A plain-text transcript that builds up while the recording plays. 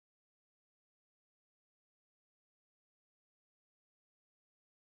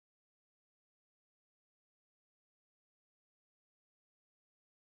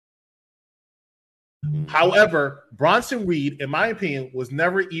However, Bronson Reed, in my opinion, was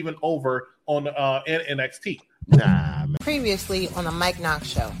never even over on in NXT. Nah, man. Previously on the Mike Knox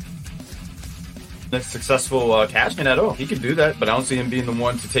Show. A successful cash in at all. He can do that, but I don't see him being the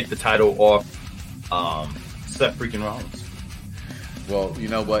one to take the title off Seth freaking Rollins. Well, you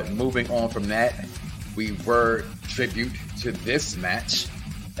know what? Moving on from that, we were tribute to this match.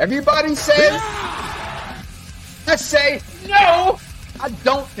 Everybody says, I say, no! I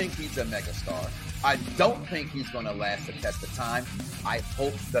don't think he's a megastar. I don't think he's going to last the test of time. I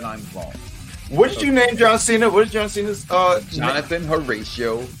hope that I'm wrong. What did you name John Cena? What is John Cena's Jonathan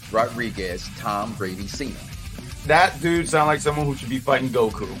Horatio Rodriguez, Tom Brady Cena. That dude sounds like someone who should be fighting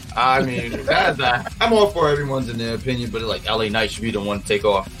Goku. I mean, I'm all for everyone's in their opinion, but like LA Knight should be the one to take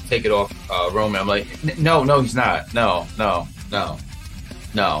it off Roman. I'm like, no, he's not. No. Matter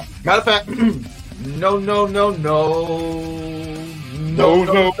of fact, no.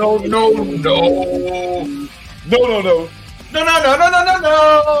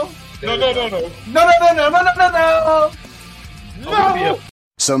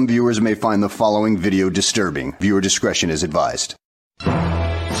 Some viewers may find the following video disturbing. Viewer discretion is advised. Yeah!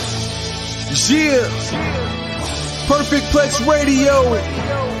 Perfect Plex Radio!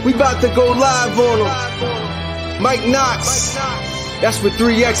 We about to go live on him. Mike Knox. That's with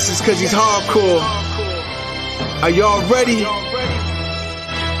 3 X's cause he's hardcore. Are y'all ready?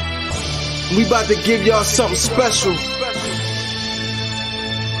 We about to give y'all something special.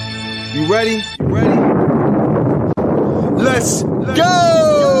 You ready? Let's go!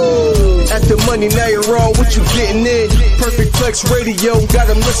 At the money, now you're wrong. What you getting in? Perfect Plex Radio,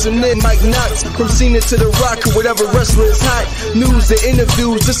 got them listening. Mike Knox, from Cena to The Rock, or whatever wrestler is hot. News and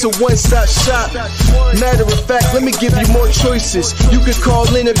interviews, this a one-stop shop. Matter of fact, let me give you more choices. You can call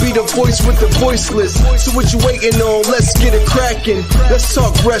in and be the voice with the voiceless. So what you waiting on? Let's get it cracking. Let's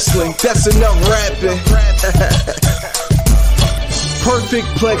talk wrestling, that's enough rapping.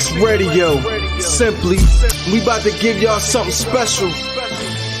 Perfect Plex Radio. Simply, we about to give y'all something special.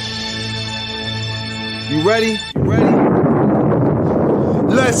 You ready?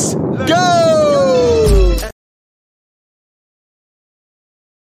 Let's go!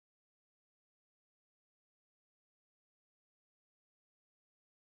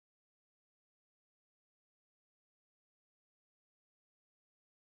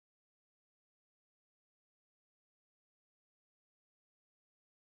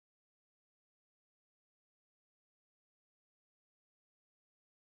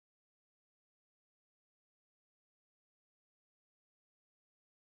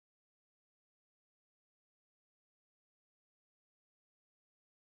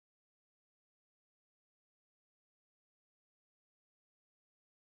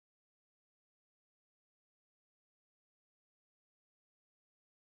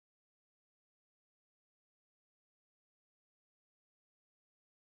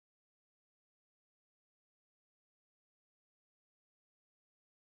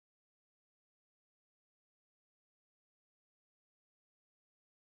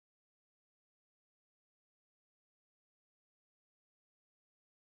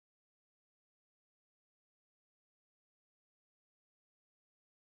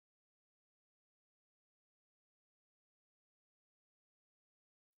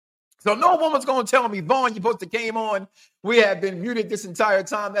 So no woman's going to tell me, Vaughn, you supposed to came on. We have been muted this entire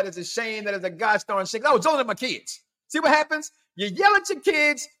time. That is a shame. That is a gosh darn shame. I was yelling at my kids. See what happens? You yell at your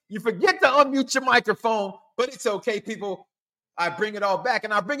kids. You forget to unmute your microphone. But it's okay, people. I bring it all back.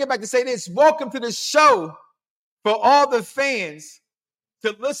 And I bring it back to say this. Welcome to the show for all the fans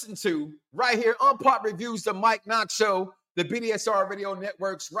to listen to right here. Unpop Reviews, the Mike Knox Show, the BDSR Radio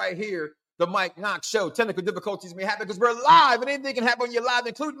Networks right here. The Mike Knox Show. Technical difficulties may happen because we're live and anything can happen when you're live,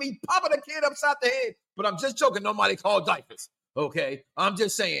 including me popping a kid upside the head. But I'm just joking. Nobody called diapers. Okay? I'm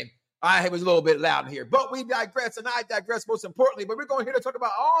just saying I was a little bit loud in here. But we digress, and I digress most importantly. But we're going here to talk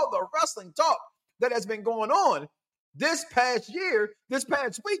about all the wrestling talk that has been going on this past year, this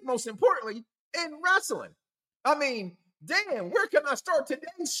past week, most importantly, in wrestling. I mean, damn, where can I start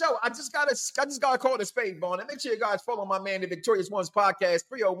today's show? I just gotta call it a spade, Vaughn. And make sure you guys follow my man, the Victorious Ones Podcast,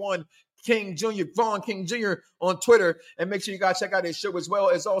 301 King Jr., Vaughn King Jr. on Twitter. And make sure you guys check out his show as well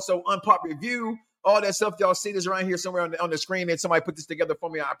as also Unpop Review. All that stuff, y'all see this around here somewhere on the screen. And somebody put this together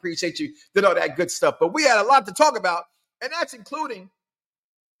for me. I appreciate you. Did all that good stuff. But we had a lot to talk about, and that's including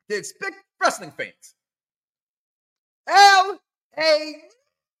the expect wrestling fans. L.A.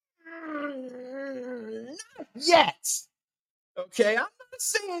 Not yet. Okay, I'm not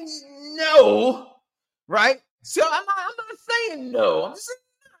saying no, right? So I'm not saying no. I'm just saying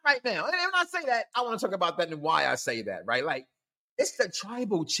right now. And when I say that, I want to talk about that and why I say that, right? Like, it's the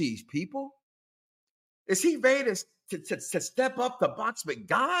tribal chief, people. Is he ready to step up to box with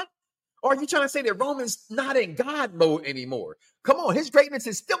God? Or are you trying to say that Roman's not in God mode anymore? Come on, his greatness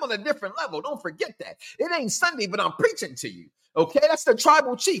is still on a different level. Don't forget that. It ain't Sunday, but I'm preaching to you. Okay, that's the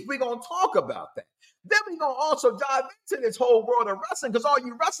tribal chief. We're going to talk about that. Then we're going to also dive into this whole world of wrestling because all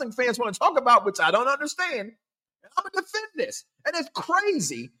you wrestling fans want to talk about, which I don't understand. And I'm going to defend this. And it's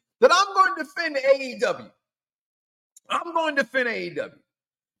crazy that I'm going to defend AEW. I'm going to defend AEW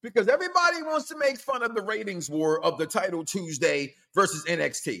because everybody wants to make fun of the ratings war of the Title Tuesday versus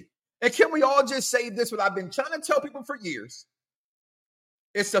NXT. And can we all just say this, what I've been trying to tell people for years?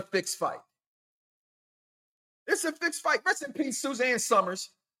 It's a fixed fight. It's a fixed fight. Rest in peace, Suzanne Summers,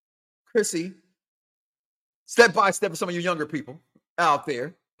 Chrissy. Step by step for some of you younger people out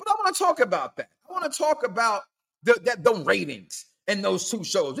there. But I want to talk about that. I want to talk about the ratings in those two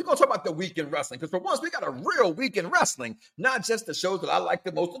shows. We're going to talk about the week in wrestling because for once, we got a real week in wrestling, not just the shows that I like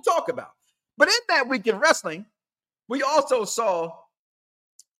the most to talk about. But in that week in wrestling, we also saw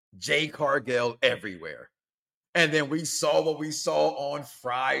Jay Cargill everywhere. And then we saw what we saw on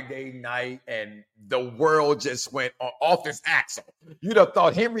Friday night, and the world just went off its axle. You'd have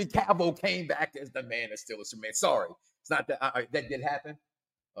thought Henry Cavill came back as the Man of Steel or Superman. Sorry, it's not that. That did happen.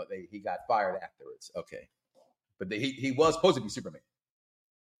 Oh, he got fired afterwards. Okay, but he was supposed to be Superman,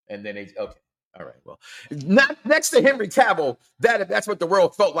 and then okay. All right. Well, not next to Henry Cavill, that's what the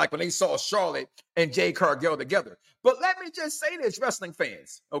world felt like when they saw Charlotte and Jay Cargill together. But let me just say this, wrestling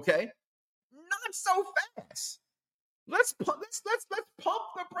fans, okay? Not so fast. Let's pump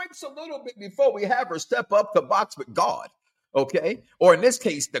the brakes a little bit before we have her step up to box with God, okay? Or in this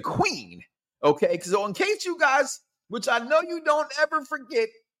case, the Queen, okay? So in case you guys, which I know you don't ever forget,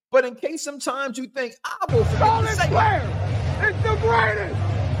 but in case sometimes you think I will forget to say Flair is the greatest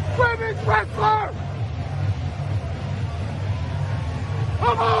women's wrestler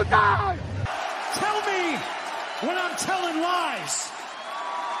of all time. Tell me when I'm telling lies.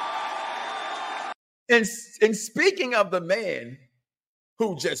 And speaking of the man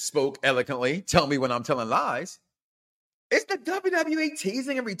who just spoke eloquently, tell me when I'm telling lies, is the WWE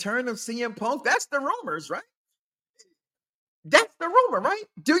teasing a return of CM Punk? That's the rumors, right? That's the rumor, right?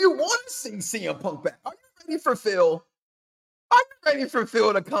 Do you want to see CM Punk back? Are you ready for Phil? Are you ready for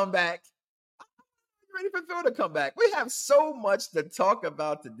Phil to come back? Are you ready for Phil to come back? We have so much to talk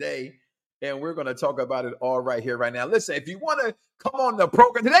about today, and we're going to talk about it all right here, right now. Listen, if you want to come on the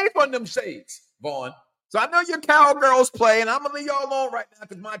program, today's one of them shades, Vaughn. So I know your Cowgirls play, and I'm going to leave y'all alone right now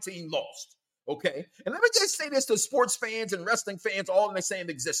because my team lost, okay? And let me just say this to sports fans and wrestling fans all in the same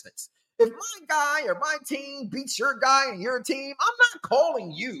existence. If my guy or my team beats your guy and your team, I'm not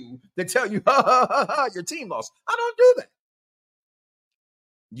calling you to tell you, ha, ha, ha, ha, your team lost. I don't do that.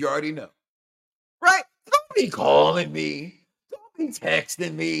 You already know, right? Don't be calling me. Don't be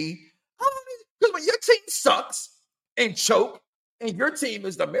texting me. Because when your team sucks and choke, and your team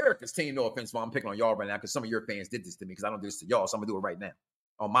is America's team, no offense, I'm picking on y'all right now because some of your fans did this to me because I don't do this to y'all, so I'm going to do it right now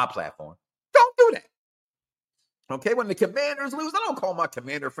on my platform. Don't do that. Okay, when the Commanders lose, I don't call my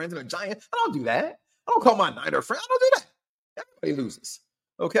Commander friends and the Giants. I don't do that. I don't call my Niner friends. I don't do that. Everybody loses,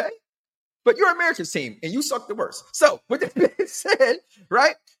 okay? But you're America's team, and you suck the worst. So, with that being said,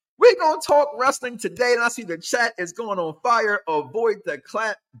 right, we're going to talk wrestling today, and I see the chat is going on fire. Avoid the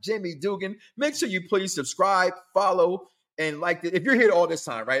clap, Jimmy Dugan. Make sure you please subscribe, follow, and like it. If you're here all this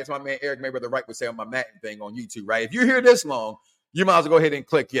time, right, it's my man Eric Mayweather Wright would say on my Madden thing on YouTube, right? If you're here this long, you might as well go ahead and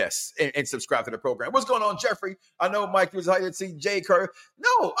click yes and subscribe to the program. What's going on, Jeffrey? I know Mike was excited to see Jay Kerr.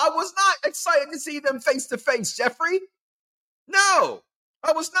 No, I was not excited to see them face to face, Jeffrey. No,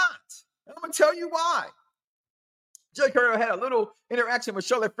 I was not. I'm going to tell you why. Jay Kerr had a little interaction with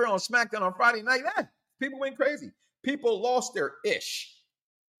Charlotte Flair on SmackDown on Friday night. People went crazy. People lost their ish,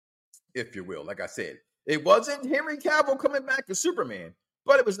 if you will. Like I said, it wasn't Henry Cavill coming back as Superman,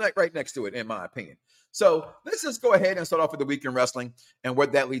 but it was right next to it, in my opinion. So let's just go ahead and start off with the week in wrestling. And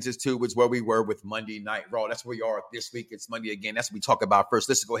what that leads us to is where we were with Monday Night Raw. That's where we are this week. It's Monday again. That's what we talk about first.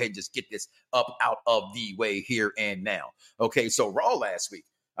 Let's go ahead and just get this up out of the way here and now. Okay, so Raw last week.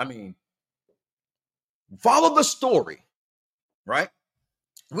 I mean, follow the story, right?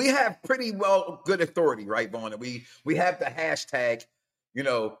 We have pretty well good authority, right, Vaughn? We have the hashtag,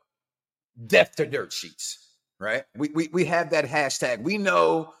 death to dirt sheets, right? We have that hashtag. We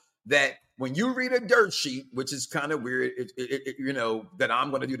know that when you read a dirt sheet, which is kind of weird, that I'm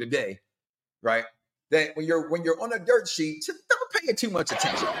going to do today, right? That when you're on a dirt sheet, don't pay it too much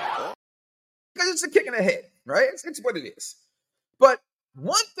attention because it's a kick in the head, right? It's what it is. But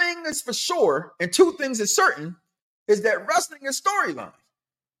one thing is for sure, and two things is certain, is that wrestling is storyline.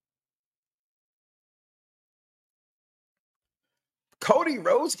 Cody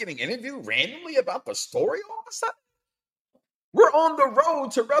Rhodes getting interviewed randomly about the story all of a sudden? We're on the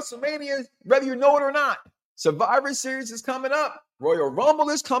road to WrestleMania, whether you know it or not. Survivor Series is coming up. Royal Rumble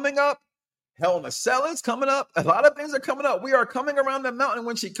is coming up. Hell in a Cell is coming up. A lot of things are coming up. We are coming around the mountain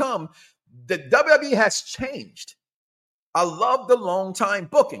when she come. The WWE has changed. I love the long time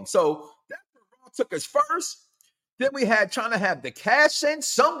booking. So that's where Raw took us first. Then we had trying to have the cash in.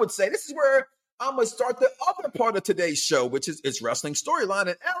 Some would say this is where I'm gonna start the other part of today's show, which is its wrestling storyline.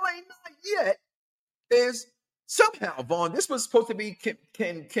 And LA Night Yet is somehow, Vaughn, this was supposed to be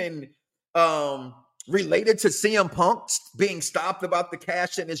related to CM Punk being stopped about the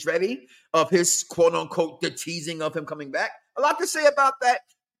cash in is ready of his quote unquote the teasing of him coming back. A lot to say about that.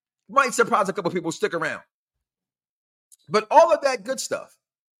 Might surprise a couple people. Stick around. But all of that good stuff.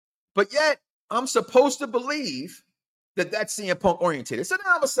 But yet, I'm supposed to believe that that's CM Punk oriented. So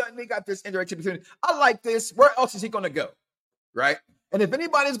now all of a sudden, they got this interaction between, I like this. Where else is he going to go? Right? And if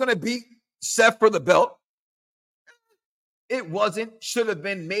anybody's going to beat Seth for the belt, it wasn't. Should have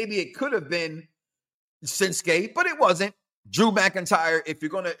been. Maybe it could have been Shinsuke, but it wasn't. Drew McIntyre, if you're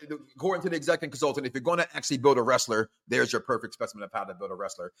going to, according to the executive consultant, if you're going to actually build a wrestler, there's your perfect specimen of how to build a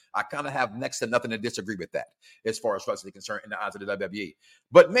wrestler. I kind of have next to nothing to disagree with that as far as wrestling is concerned in the eyes of the WWE.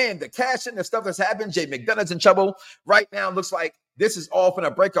 But man, the cash in, the stuff that's happened, Jay McDonough's in trouble. Right now, looks like this is all going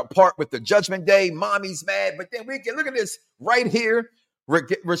to break apart with the Judgment Day. Mommy's mad. But then we can look at this right here.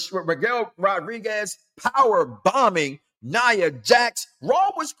 Miguel Rodriguez power bombing Nia Jax.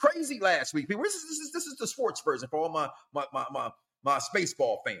 Raw was crazy last week. This is the sports version for all my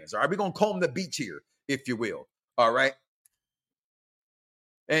Spaceball fans. All right, we're gonna comb the beach here, if you will. All right.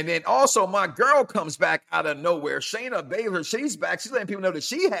 And then also my girl comes back out of nowhere. Shayna Baszler, she's back. She's letting people know that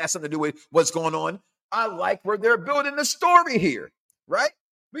she has something to do with what's going on. I like where they're building the story here, right?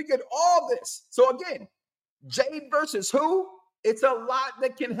 We get all this. So again, Jade versus who? It's a lot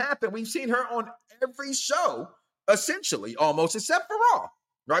that can happen. We've seen her on every show. Essentially, almost, except for Raw,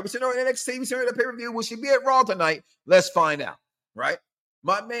 right? We seen her in NXT, we seen her at the pay-per-view. Will she be at Raw tonight? Let's find out, right?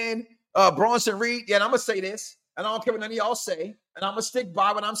 My man, Bronson Reed, yeah, and I'm going to say this, and I don't care what none of y'all say, and I'm going to stick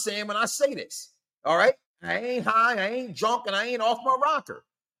by what I'm saying when I say this, all right? I ain't high, I ain't drunk, and I ain't off my rocker.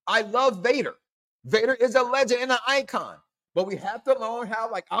 I love Vader. Vader is a legend and an icon, but we have to learn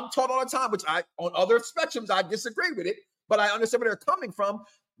how, like I'm taught all the time, which on other spectrums, I disagree with it, but I understand where they're coming from.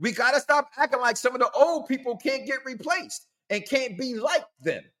 We got to stop acting like some of the old people can't get replaced and can't be like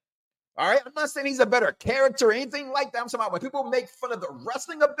them. All right? I'm not saying he's a better character or anything like that. I'm talking about when people make fun of the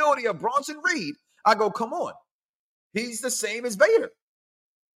wrestling ability of Bronson Reed, I go, come on. He's the same as Vader.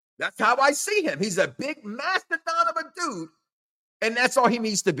 That's how I see him. He's a big mastodon of a dude, and that's all he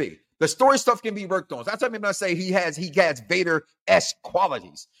needs to be. The story stuff can be worked on. So that's what I mean when I say he has Vader-esque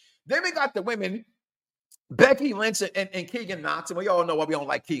qualities. Then we got the women, Becky Lynch and Keegan Knox, and we all know why we don't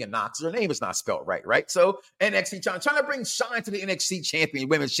like Keegan Knox. Her name is not spelled right? So NXT trying to bring shine to the NXT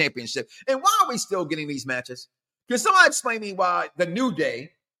Women's Championship. And why are we still getting these matches? Can somebody explain to me why the New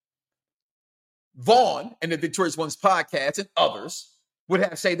Day, Vaughn, and the Victorious Ones podcast and others would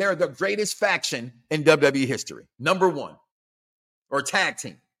have say they're the greatest faction in WWE history, number one, or tag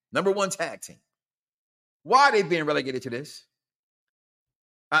team, number one tag team. Why are they being relegated to this?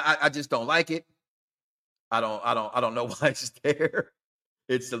 I just don't like it. I don't know why it's there.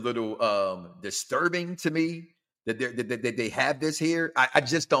 It's a little disturbing to me that they have this here. I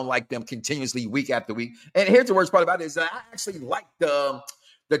just don't like them continuously week after week. And here's the worst part about it is that I actually like the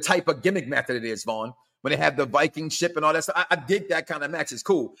type of gimmick method it is, Vaughn. When they have the Viking ship and all that stuff, I dig that kind of match. It's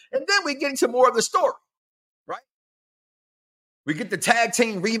cool. And then we get into more of the story, right? We get the tag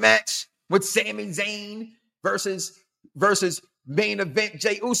team rematch with Sami Zayn versus main event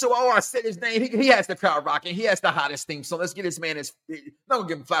Jey Uso. Oh, I said his name. He has the crowd rocking. He has the hottest theme. So let's get this man his. Not gonna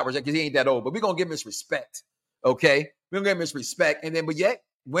give him flowers because he ain't that old, but we're gonna give him his respect. Okay, we're gonna give him his respect. And then, but yet,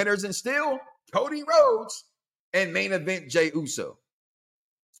 winners and still Cody Rhodes and main event Jey Uso.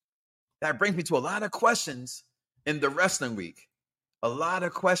 That brings me to a lot of questions in the wrestling week. A lot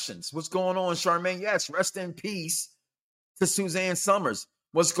of questions. What's going on, Charmaine? Yes, rest in peace to Suzanne Summers.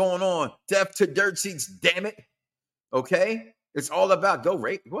 What's going on? Death to dirt sheets. Damn it. Okay. It's all about go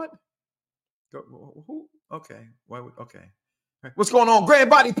rate. What? Go, who? Okay. Okay. What's going on? Grand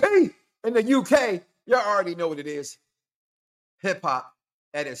Body P in the UK. Y'all already know what it is. Hip hop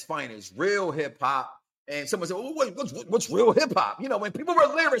at its finest. Real hip hop. And someone said, well, what's real hip hop? You know, when people were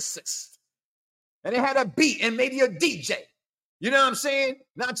lyricists and they had a beat and maybe a DJ. You know what I'm saying?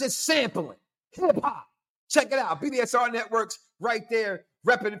 Not just sampling. Hip hop. Check it out. BDSR Networks right there.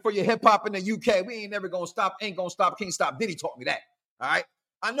 Repping for your hip hop in the UK. We ain't never gonna stop, ain't gonna stop, can't stop. Diddy taught me that. All right.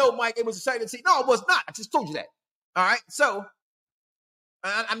 I know, Mike, it was exciting to see. No, it was not. I just told you that. All right. So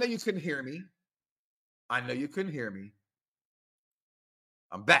I know you couldn't hear me. I know you couldn't hear me.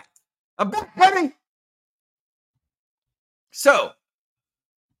 I'm back. I'm back, baby. So,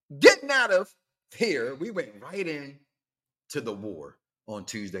 getting out of here, we went right in to the war on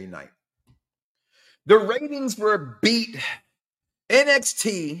Tuesday night. The ratings were beat.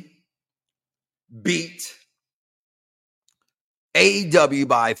 NXT beat AEW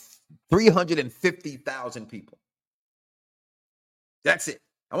by 350,000 people. That's it.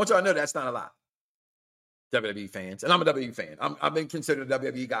 I want y'all to know that's not a lot. WWE fans, and I'm a WWE fan. I've been considered a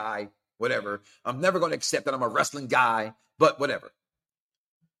WWE guy, whatever. I'm never going to accept that I'm a wrestling guy, but whatever.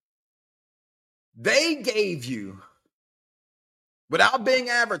 They gave you, without being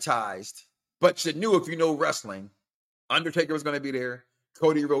advertised, but you knew if you know wrestling, Undertaker was going to be there,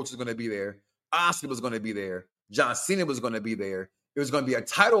 Cody Rhodes was going to be there, Asuka was going to be there, John Cena was going to be there. It was going to be a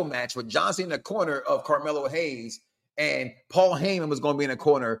title match with John Cena in the corner of Carmelo Hayes, and Paul Heyman was going to be in the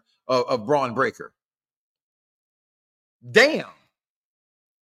corner of Braun Breaker. Damn.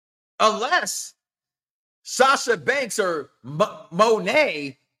 Unless Sasha Banks or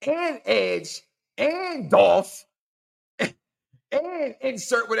Monet and Edge and Dolph and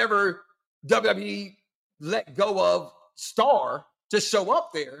insert whatever WWE let go of star to show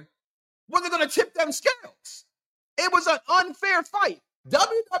up there, were they going to tip them scales? It was an unfair fight.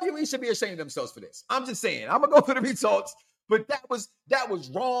 WWE should be ashamed of themselves for this. I'm just saying. I'm going to go through the results, but that was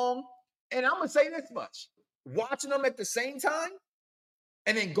wrong. And I'm going to say this much. Watching them at the same time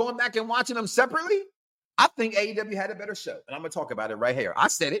and then going back and watching them separately, I think AEW had a better show. And I'm going to talk about it right here. I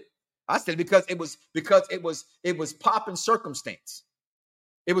said it because it was pop and circumstance.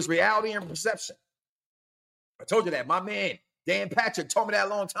 It was reality and perception. I told you that. My man, Dan Patrick, told me that a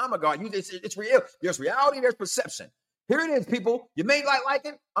long time ago. It's real. There's reality, there's perception. Here it is, people. You may not like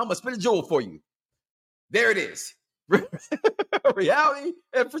it. I'm going to spin a jewel for you. There it is. Reality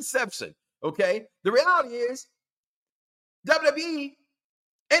and perception. Okay? The reality is WWE,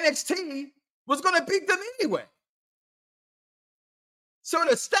 NXT was going to beat them anyway. So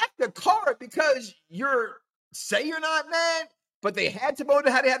to stack the card because you're not mad, but they had to promote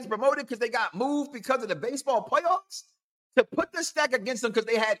it, how they had to promote it because they got moved because of the baseball playoffs, to put the stack against them because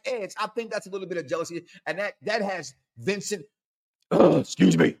they had Edge, I think that's a little bit of jealousy. And that has Vincent,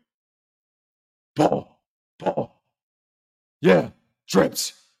 excuse me, Paul, yeah,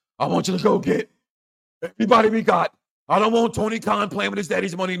 Trips, I want you to go get everybody we got. I don't want Tony Khan playing with his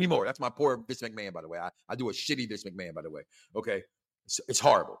daddy's money anymore. That's my poor Vince McMahon, by the way. I do a shitty Vince McMahon, by the way. Okay? It's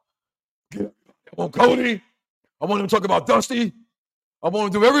horrible. I want Cody. I want him to talk about Dusty. I want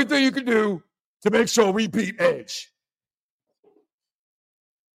him to do everything you can do to make sure we beat Edge.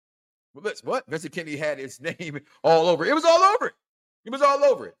 Well, listen, what? Vincent Kennedy had his name all over it. It was all over it. It was all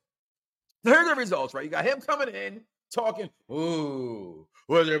over it. So here's the results, right? You got him coming in, talking, ooh,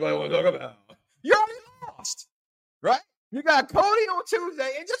 what does everybody want to talk about? You already lost, right? You got Cody on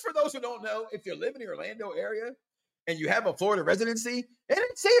Tuesday. And just for those who don't know, if you live in the Orlando area and you have a Florida residency,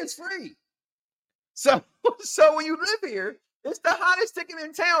 NXT is free. So when you live here, it's the hottest ticket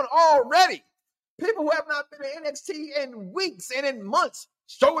in town already. People who have not been to NXT in weeks and in months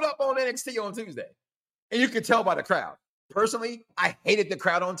showed up on NXT on Tuesday. And you could tell by the crowd. Personally, I hated the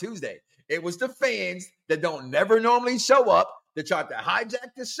crowd on Tuesday. It was the fans that don't never normally show up that tried to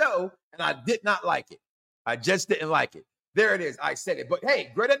hijack the show, and I did not like it. I just didn't like it. There it is. I said it. But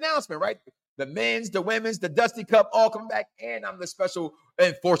hey, great announcement, right? The men's, the women's, the Dusty Cup all come back, and I'm the special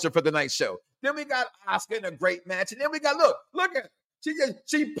enforcer for the night show. Then we got Asuka in a great match, and then we got, look at her.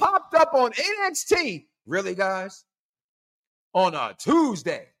 She popped up on NXT. Really, guys? On a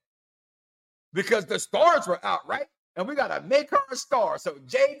Tuesday. Because the stars were out, right? And we got to make her a star. So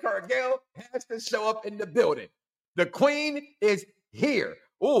Jade Cargill has to show up in the building. The queen is here.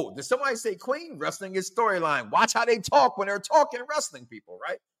 Oh, did somebody say queen? Wrestling is storyline. Watch how they talk when they're talking wrestling, people,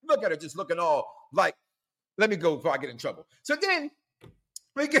 right? Look at her just looking all like, let me go before I get in trouble. So then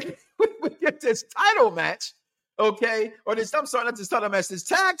we get this title match, okay? Or this, I'm sorry, not this title match, this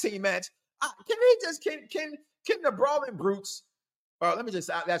tag team match. Can the Brawling Brutes, or let me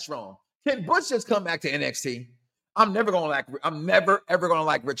just, that's wrong. Can Butch just come back to NXT? I'm never ever gonna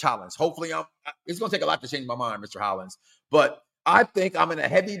like Rich Hollins. Hopefully, it's gonna take a lot to change my mind, Mr. Hollins. But I think I'm in a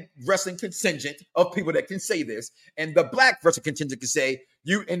heavy wrestling contingent of people that can say this, and the black wrestling contingent can say,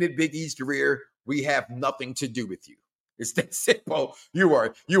 "You ended Big E's career. We have nothing to do with you." It's that simple. We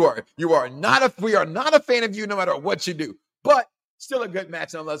are not a fan of you, no matter what you do. But still a good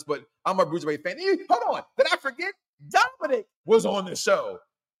match nonetheless. But I'm a Bruiserweight fan. Hold on, did I forget? Dominic was on the show.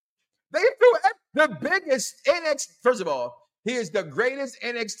 They threw the biggest NXT. First of all, he is the greatest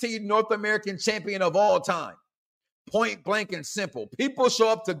NXT North American champion of all time. Point blank and simple. People show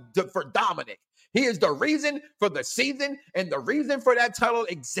up for Dominic. He is the reason for the season and the reason for that title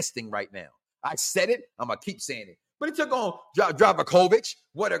existing right now. I said it. I'm going to keep saying it. But it took on Dragovic.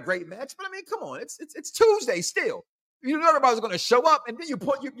 What a great match. But I mean, come on. It's Tuesday still. You know everybody's going to show up, and then you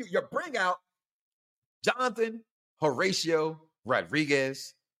bring out Jonathan, Horatio,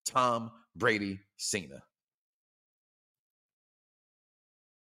 Rodriguez, Tom, Brady, Cena.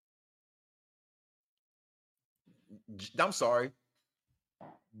 I'm sorry.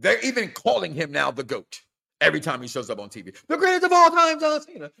 They're even calling him now the GOAT every time he shows up on TV. The greatest of all time, John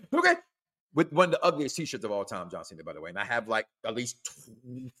Cena. Okay. With one of the ugliest t-shirts of all time, John Cena, by the way. And I have like at least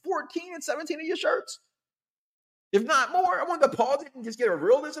 14 and 17 of your shirts. If not more, I want to pause it and just get a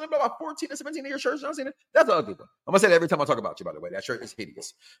real listen about 14 or 17 of your shirts, John Cena. That's an ugly one. I'm going to say that every time I talk about you, by the way. That shirt is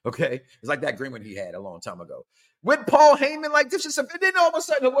hideous. Okay? It's like that green one he had a long time ago. With Paul Heyman, like this is and then all of a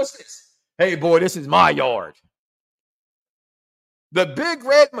sudden, what's this? Hey, boy, this is my yard. The big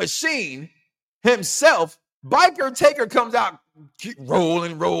red machine himself, Biker Taker, comes out, keep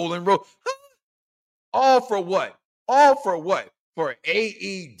rolling. All for what? For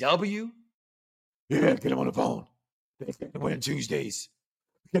AEW? Yeah, get him on the phone. They can't win Tuesdays.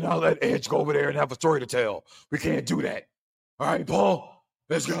 We cannot let Edge go over there and have a story to tell. We can't do that. All right, Paul,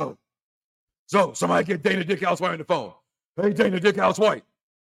 let's go. So, somebody get Dana Dick House White on the phone. Hey, Dana Dick House White.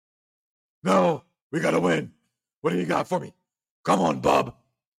 No, we got to win. What do you got for me? Come on, bub.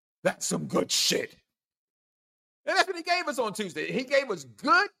 That's some good shit. And that's what he gave us on Tuesday. He gave us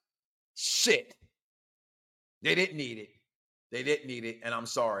good shit. They didn't need it. And I'm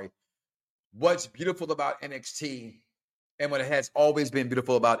sorry. What's beautiful about NXT and what has always been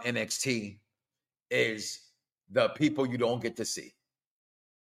beautiful about NXT is the people you don't get to see.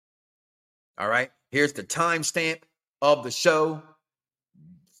 All right. Here's the timestamp of the show.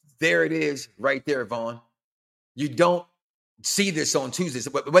 There it is right there, Vaughn. You don't see this on Tuesdays.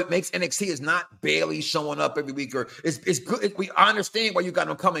 What makes NXT is not Bailey showing up every week, or it's good. I understand why you got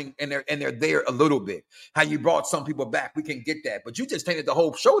them coming and they're there a little bit. How you brought some people back, we can get that. But you just tainted the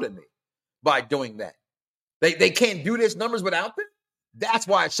whole show to me by doing that. They can't do this numbers without them. That's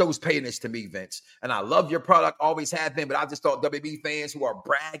why it shows paying this to me, Vince. And I love your product, always have been. But I just thought WB fans who are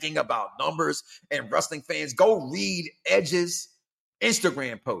bragging about numbers and wrestling fans, go read Edge's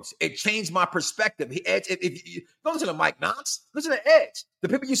Instagram post. It changed my perspective. Edge, if you don't listen to Mike Knox, listen to Edge. The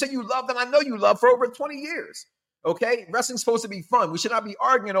people you say you love, them I know you love for over 20 years. Okay? Wrestling's supposed to be fun. We should not be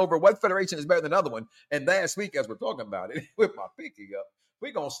arguing over what federation is better than another one. And last week, as we're talking about it, with my pinky up,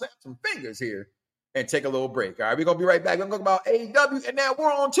 we're going to snap some fingers here and take a little break. All right? We're going to be right back. We're going to talk about AEW. And now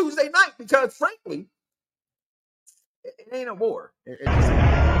we're on Tuesday night because, frankly, it ain't a war.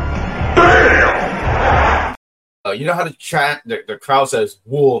 You know how the crowd says,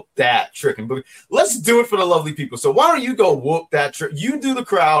 whoop that trick. And let's do it for the lovely people. So why don't you go whoop that trick? You do the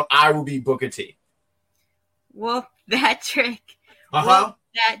crowd. I will be Booker T. Whoop that trick. Uh-huh. Whoop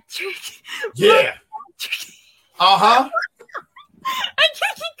that trick. Yeah. Uh-huh. I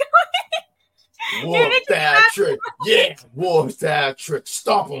can't keep going. Whoop that trick. Yeah. Whoop that trick.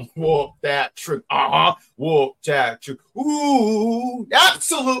 Stop him. Whoop that trick. Uh-huh. Whoop that trick. Ooh.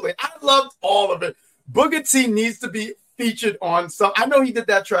 Absolutely. I loved all of it. Booker T needs to be featured on some. I know he did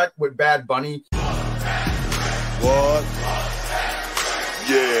that track with Bad Bunny. What?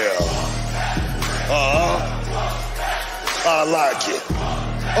 Yeah. I like it.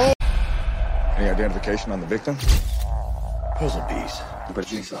 Oh. Any identification on the victim? Puzzle piece. But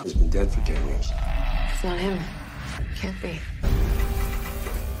Jigsaw has been dead for 10 years. It's not him. Can't be.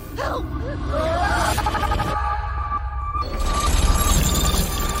 Help!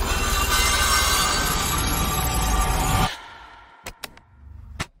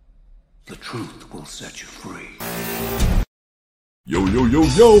 The truth will set you free. Yo,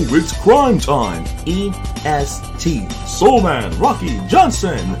 it's crime time. EST. Soul Man, Rocky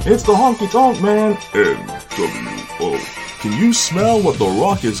Johnson. It's the Honky Tonk Man. NWO. Can you smell what The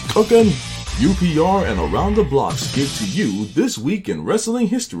Rock is cooking? UPR and Around the Blocks give to you This Week in Wrestling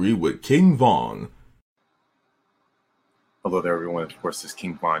History with King Von. Hello there, everyone. Of course, this is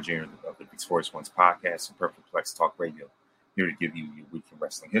King Von Jr. of the Victorious Ones podcast and Perfect Plex Talk Radio, here to give you your week in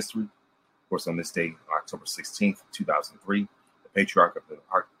wrestling history. Of course, on this day, October 16th, 2003, the patriarch of the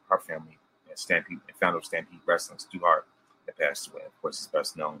Hart family and Stampede and founder of Stampede Wrestling, Stu Hart, had passed away. Of course, he's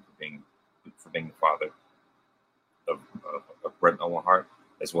best known for being the father of Bret and Owen Hart,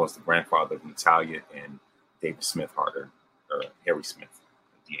 as well as the grandfather of Natalia and David Smith Hart, or Harry Smith,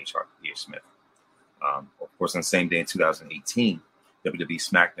 D.H. Smith. Of course, on the same day in 2018, WWE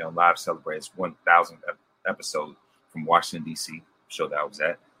SmackDown Live celebrated its 1,000th episode from Washington, D.C., show that I was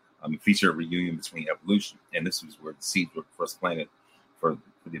at. It featured a reunion between Evolution, and this was where the seeds were first planted for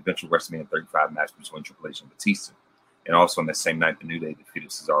the eventual WrestleMania 35 match between Triple H and Batista. And also on that same night, the New Day defeated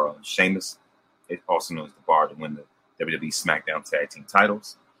Cesaro and Sheamus, also known as the Bar, to win the WWE SmackDown Tag Team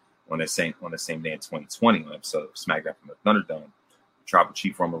titles. On the same day in 2020, on an episode of SmackDown from the Thunderdome, Tribal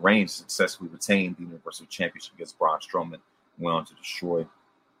Chief Roman Reigns successfully retained the Universal Championship against Braun Strowman and went on to destroy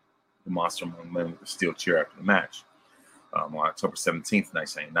the Monster Among Men with a steel chair after the match. On October 17th,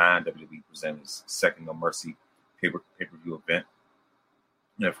 1999, WWE presented its second No Mercy pay-per-view event.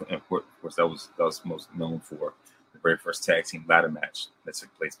 And of course, that was most known for the very first tag team ladder match that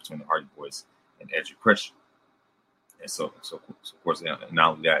took place between the Hardy Boys and Edge and Christian. And so of course, not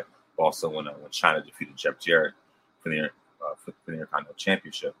only that, but also when China defeated Jeff Jarrett for the Intercontinental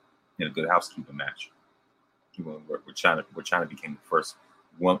Championship in a Good Housekeeping match, where China became the first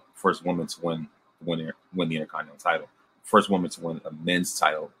woman to win the Intercontinental title, first woman to win a men's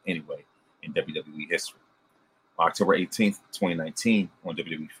title anyway in WWE history. On October 18th, 2019, on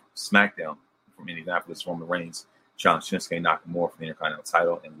WWE SmackDown from Indianapolis, Roman Reigns challenged Shinsuke Nakamura for the Intercontinental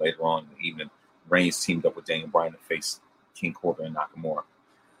title, and later on in the evening, Reigns teamed up with Daniel Bryan to face King Corbin and Nakamura.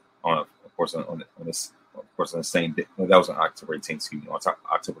 On the same day, that was on October 18th. Excuse me. On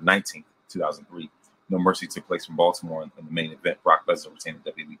October 19th, 2003, No Mercy took place from Baltimore in the main event. Brock Lesnar retained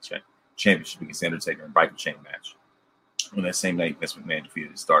the WWE Championship against Undertaker in a Viper Chain match. On that same night, Vince McMahon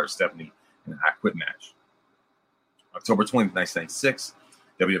defeated his daughter Stephanie in an I Quit match. October 20th, 1996,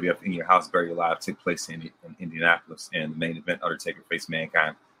 WWF In Your House Buried Alive took place in Indianapolis, and the main event, Undertaker faced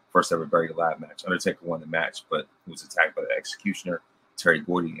Mankind, first ever Buried Alive match. Undertaker won the match, but he was attacked by the Executioner, Terry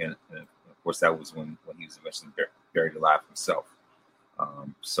Gordy, and of course that was when he was eventually buried alive himself.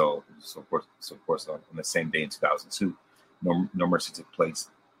 So of course, on the same day in 2002, No Mercy took place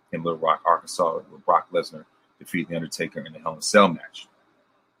in Little Rock, Arkansas, where Brock Lesnar defeated The Undertaker in the Hell in a Cell match.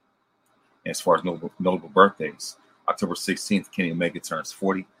 And as far as notable birthdays, October 16th, Kenny Omega turns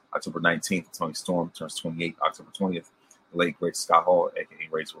 40. October 19th, Tony Storm turns 28. October 20th, the late great Scott Hall, a.k.a.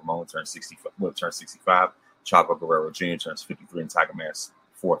 Razor Ramon, turns 65. Chavo Guerrero Jr. turns 53, and Tiger Mask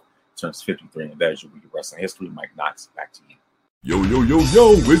IV turns 53. And that is your week of wrestling history. Mike Knox, back to you. Yo,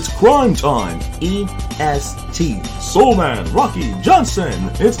 it's crime time. EST. Soul Man, Rocky Johnson.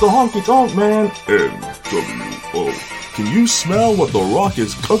 It's the Honky Tonk Man, NWO. Can you smell what The Rock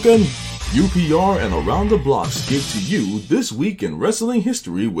is cooking? UPR and Around the Blocks give to you This Week in Wrestling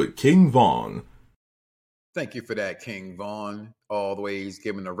History with King Vaughn. Thank you for that, King Vaughn. Always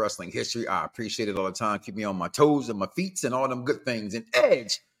giving the wrestling history. I appreciate it all the time. Keep me on my toes and my feet and all them good things. And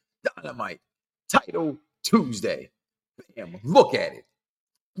Edge, Dynamite, Title Tuesday. Bam, look at it.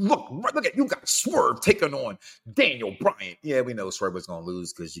 Look at you got Swerve taking on Daniel Bryan. Yeah, we know Swerve was going to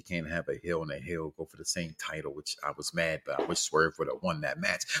lose because you can't have a heel and a heel go for the same title, which I was mad, but I wish Swerve would have won that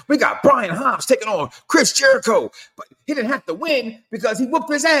match. We got Brian Hobbs taking on Chris Jericho, but he didn't have to win because he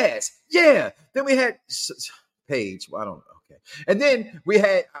whooped his ass. Yeah. Then we had Paige. Well, I don't know. Okay. And then we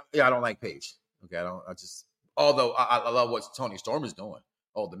had, I don't like Paige. Okay. Although I love what Toni Storm is doing.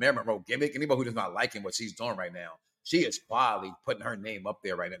 Oh, the Marilyn Monroe gimmick. Anybody who does not liking what she's doing right now, she is quietly putting her name up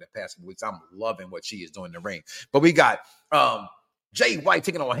there right now in the past few weeks. I'm loving what she is doing in the ring. But we got Jay White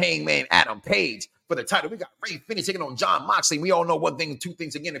taking on Hangman Adam Page for the title. We got Ray Finney taking on Jon Moxley. We all know one thing, two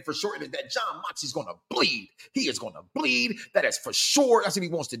things again, and for sure is that Jon Moxley's going to bleed. He is going to bleed. That is for sure. That's what he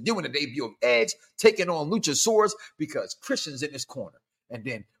wants to do in the debut of Edge, taking on Luchasaurus because Christian's in his corner. And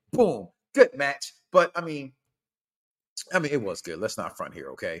then, boom, good match. But, I mean, it was good. Let's not front here,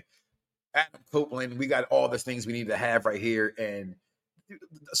 okay? Adam Copeland, we got all the things we need to have right here. And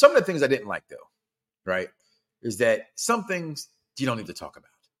some of the things I didn't like, though, right, is that some things you don't need to talk about.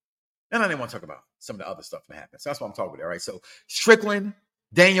 And I didn't want to talk about some of the other stuff that happened. So that's what I'm talking about, right? So Strickland,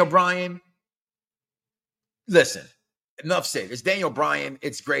 Daniel Bryan, listen, enough said. It's Daniel Bryan.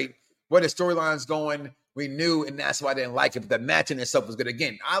 It's great. Where the storyline's going, we knew, and that's why I didn't like it. But the match in itself was good.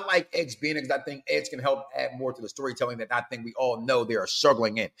 Again, I like Edge being it because I think Edge can help add more to the storytelling that I think we all know they are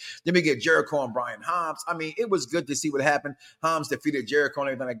struggling in. Then we get Jericho and Brian Hobbs. I mean, it was good to see what happened. Hobbs defeated Jericho and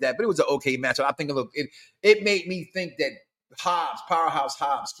everything like that, but it was an okay match. I think it made me think that Powerhouse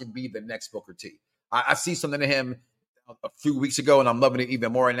Hobbs, can be the next Booker T. I see something in him a few weeks ago, and I'm loving it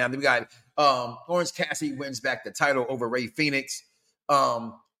even more now. Then we got Orange Cassidy wins back the title over Ray Phoenix.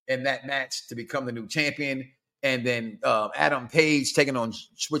 In that match to become the new champion. And then Adam Page taking on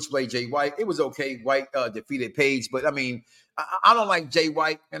Switchblade Jay White. It was okay. White defeated Page. But, I mean, I don't like Jay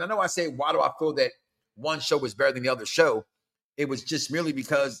White. And I know I say, why do I feel that one show was better than the other show? It was just merely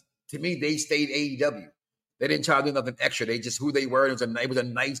because, to me, they stayed AEW. They didn't try to do nothing extra. They just who they were. It was a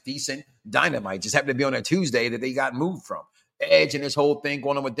nice, decent Dynamite. Just happened to be on a Tuesday that they got moved from. Edge and this whole thing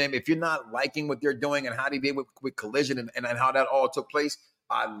going on with them. If you're not liking what they're doing and how they did with Collision and how that all took place,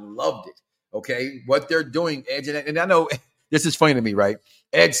 I loved it. Okay, what they're doing, Edge, and I know this is funny to me, right?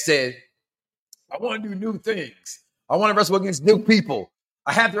 Edge said, I want to do new things. I want to wrestle against new people.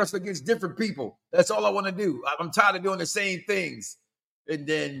 I have to wrestle against different people. That's all I want to do. I'm tired of doing the same things. And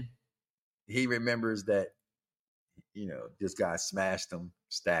then he remembers that, this guy smashed him,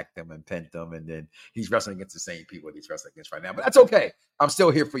 stacked him, and pinned him. And then he's wrestling against the same people that he's wrestling against right now. But that's okay. I'm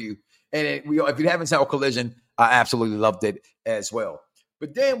still here for you. And if you haven't seen Collision, I absolutely loved it as well.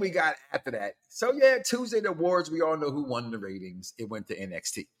 But then we got after that. So, yeah, Tuesday, the awards, we all know who won the ratings. It went to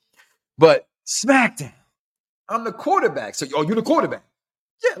NXT. But SmackDown, I'm the quarterback. So, you're the quarterback.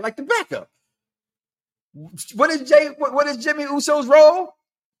 Yeah, like the backup. What is Jimmy Uso's role?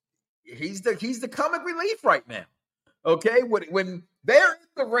 He's the comic relief right now. Okay, when they're in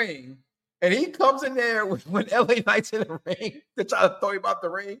the ring and he comes in there when LA Knight's in the ring to try to throw him out the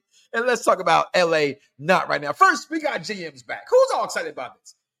ring. And let's talk about LA Not right now. First, we got GM's back. Who's all excited about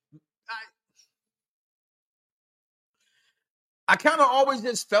this? I kind of always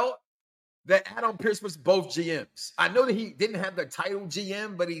just felt that Adam Pearce was both GMs. I know that he didn't have the title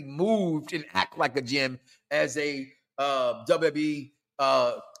GM, but he moved and acted like a GM as a WWE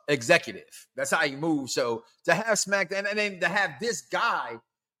executive. That's how he moved. So to have SmackDown and then to have this guy,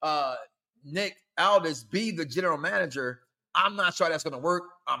 Nick Aldis, be the general manager, I'm not sure that's going to work.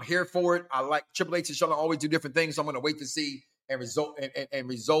 I'm here for it. I like Triple H and Shawn always do different things. So I'm going to wait to see and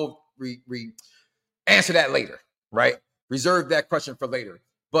answer that later, right? Reserve that question for later.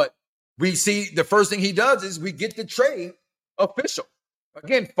 But we see the first thing he does is we get the trade official.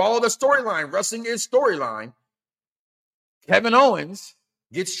 Again, follow the storyline. Wrestling is storyline. Kevin Owens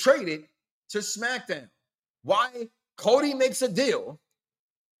gets traded to SmackDown. Why? Cody makes a deal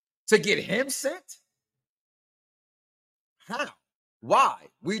to get him sent? How? Why?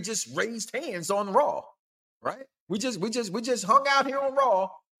 We just raised hands on Raw, right? We just hung out here on Raw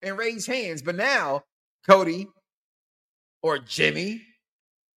and raised hands. But now Cody or Jimmy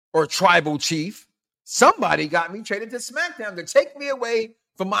or Tribal Chief, somebody got me traded to SmackDown to take me away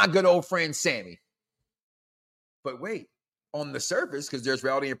from my good old friend Sammy. But wait, on the surface, because there's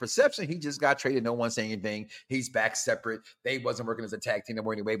reality and perception, he just got traded. No one saying anything. He's back separate. They wasn't working as a tag team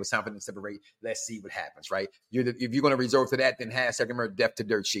anymore anyway, but something to separate. Let's see what happens, right? If you're going to resort to that, then #, death to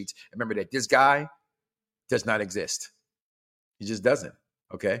dirt sheets. Remember that this guy does not exist. He just doesn't,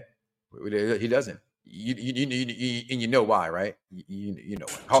 okay? He doesn't. You know why, right? You know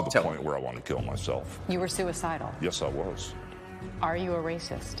why. To the point where I want to kill myself. You were suicidal. Yes, I was. Are you a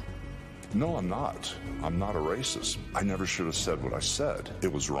racist? No, I'm not. I'm not a racist. I never should have said what I said.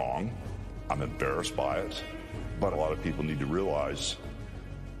 It was wrong. I'm embarrassed by it. But a lot of people need to realize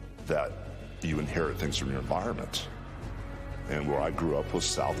that you inherit things from your environment. And where I grew up was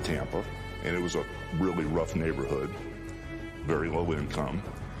South Tampa, and it was a really rough neighborhood, very low income.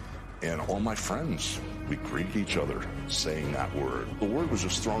 And all my friends, we greeted each other saying that word. The word was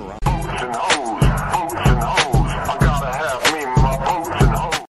just thrown around. Boats and hoes, I gotta have me my boats and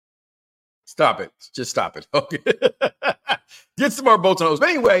hoes. Stop it. Just stop it. Okay. Get some more boats and hoes. But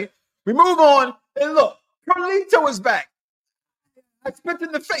anyway, we move on. And look, Carlito is back. I spit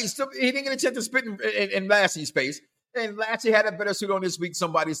in the face. So he didn't get a chance to spit in Lashley's face. And Lashley had a better suit on this week,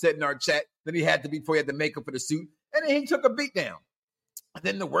 somebody said in our chat, than he had to be before he had the makeup for the suit. And then he took a beat down. And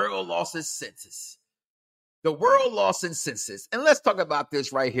then the world lost its senses. The world lost its senses. And let's talk about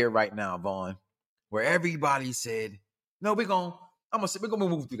this right here, right now, Vaughn, where everybody said, no, we're going to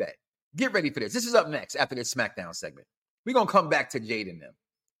move through that. Get ready for this. This is up next after this SmackDown segment. We're going to come back to Jade and them.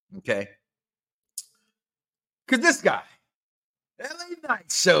 Okay? Because this guy, LA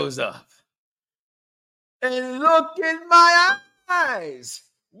Knight, shows up. And look in my eyes.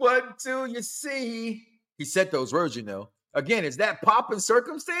 What do you see? He said those words, you know. Again, is that pop and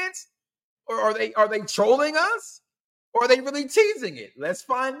circumstance? Or are they trolling us? Or are they really teasing it? Let's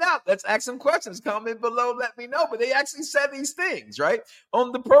find out. Let's ask some questions. Comment below, let me know. But they actually said these things, right?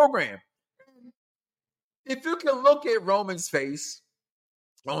 On the program. If you can look at Roman's face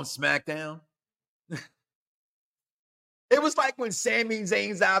on SmackDown, it was like when Sami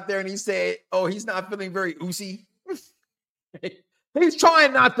Zayn's out there and he said, oh, he's not feeling very oozy. He's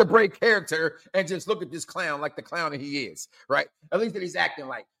trying not to break character and just look at this clown like the clown that he is, right? At least that he's acting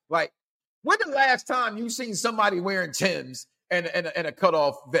like. Like, when the last time you seen somebody wearing Timbs and a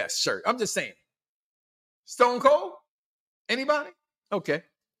cutoff vest shirt? I'm just saying. Stone Cold? Anybody? Okay.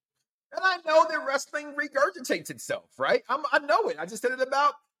 And I know that wrestling regurgitates itself, right? I know it. I just said it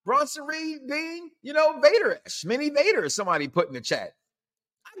about Bronson Reed being, Vader-ish. Mini Vader, somebody put in the chat.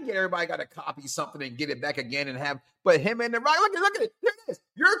 I get everybody got to copy something and get it back again and have, but him and The Rock, look at it. Here it is.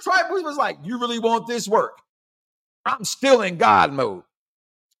 Your tribal was like, you really want this work? I'm still in God mode.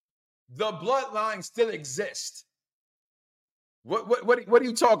 The bloodline still exists. What are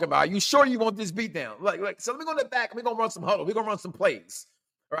you talking about? Are you sure you want this beat down? So let me go in the back. We're gonna run some huddle. We're gonna run some plays,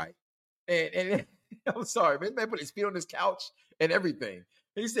 right? And I'm sorry, man. Man put his feet on his couch and everything.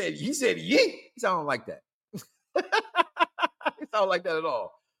 He said, yeet. He sounded like that. He sounded like that at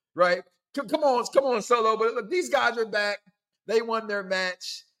all, right? Come on, Solo. But look, these guys are back. They won their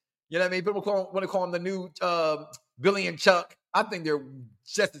match. You know what I mean? People want to call them the new Billy and Chuck. I think they're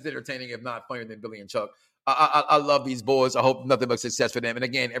just as entertaining, if not funnier, than Billy and Chuck. I love these boys. I hope nothing but success for them. And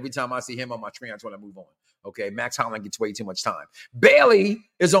again, every time I see him on my screen, I just want to move on. Okay, Max Holland gets way too much time. Bailey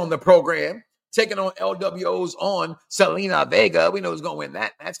is on the program, taking on LWO's on Selena Vega. We know who's going to win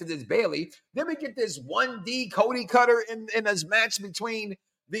that match because it's Bailey. Then we get this 1D Cody Cutter in this match between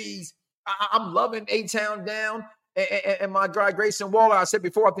these. I'm loving A-Town Down and my guy Grayson Waller. I said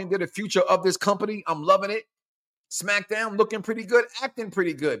before, I think they're the future of this company. I'm loving it. SmackDown looking pretty good, acting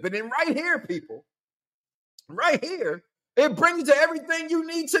pretty good. But then right here, people, right here, it brings you to everything you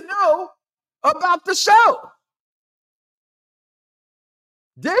need to know about the show.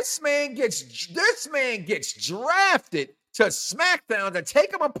 This man gets drafted to SmackDown to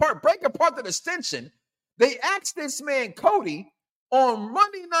take him apart, break apart the distinction. They asked this man, Cody, on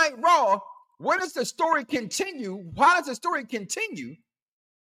Monday Night Raw, where does the story continue? How does the story continue?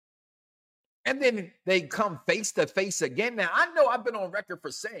 And then they come face to face again. Now, I know I've been on record for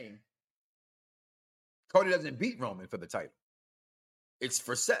saying Cody doesn't beat Roman for the title. It's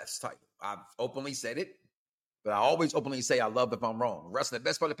for Seth's title. I've openly said it, but I always openly say I love if I'm wrong. Wrestling, the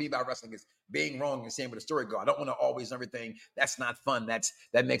best part of me about wrestling is being wrong and seeing where the story go. I don't want to always know everything. That's not fun. That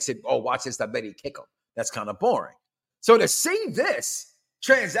makes it, oh, watch this, I bet he kick him. That's kind of boring. So to see this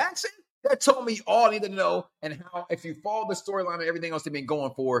transaction, that told me all I need to know, and how, if you follow the storyline and everything else they've been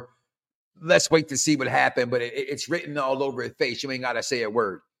going for, let's wait to see what happened. But it's written all over his face. You ain't got to say a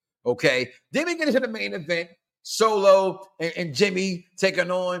word. Okay. Then we get into the main event. Solo and Jimmy taking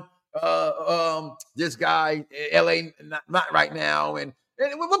on this guy, LA, not right now. And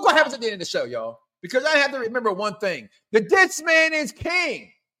look what happens at the end of the show, y'all. Because I have to remember one thing. This man is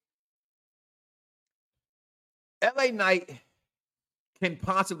king. LA Knight can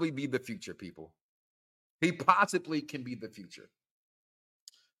possibly be the future, people. He possibly can be the future.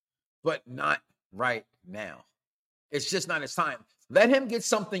 But not right now. It's just not his time. Let him get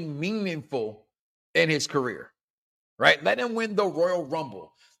something meaningful in his career, right? Let him win the Royal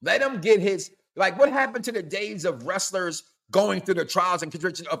Rumble. Let him get his, like, what happened to the days of wrestlers going through the trials and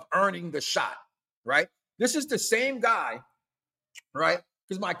tribulations of earning the shot, right? This is the same guy, right?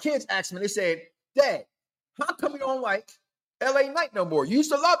 Because my kids asked me, they said, Dad, how come you don't like LA Knight no more? You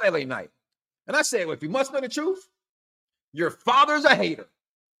used to love LA Knight. And I said, well, if you must know the truth, your father's a hater.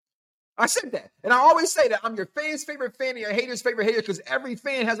 I said that. And I always say that I'm your fan's favorite fan and your hater's favorite hater, because every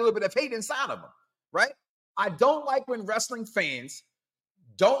fan has a little bit of hate inside of them, right? I don't like when wrestling fans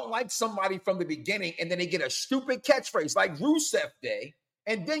don't like somebody from the beginning and then they get a stupid catchphrase like Rusev Day,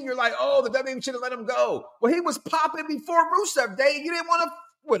 and then you're like, oh, the WWE should have let him go. Well, he was popping before Rusev Day and you didn't want to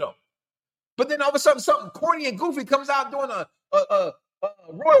with him. But then all of a sudden something corny and goofy comes out doing a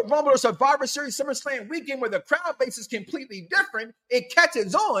Royal Rumble or Survivor Series SummerSlam weekend where the crowd base is completely different. It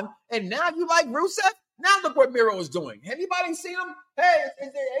catches on, and now you like Rusev? Now look what Miro is doing. Anybody seen him? Hey,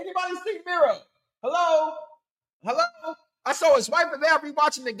 is there anybody seen Miro? Hello? I saw his wife and they are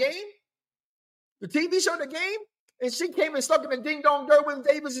rewatching the game, the TV show, The Game, and she came and stuck in the Ding Dong Derwin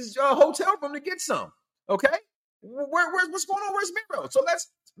Davis's hotel room to get some. Okay? What's going on? Where's Miro? So let's.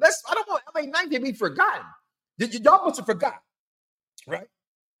 I don't want LA Knight to be forgotten. Y'all must have forgot, right?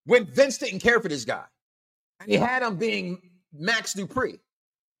 When Vince didn't care for this guy, and he had him being Max Dupree.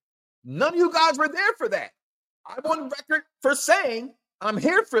 None of you guys were there for that. I'm on record for saying I'm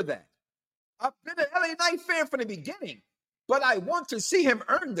here for that. I've been an LA Knight fan from the beginning, but I want to see him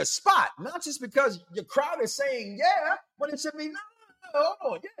earn the spot, not just because your crowd is saying yeah, but it should be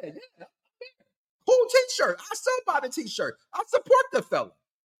no, yeah. Cool t-shirt. I still buy the t-shirt. I support the fella.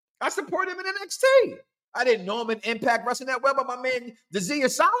 I support him in NXT. I didn't know him in Impact Wrestling that well, but my man, the Z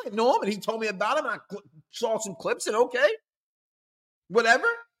is solid, know him, and he told me about him, and I saw some clips, and okay, whatever.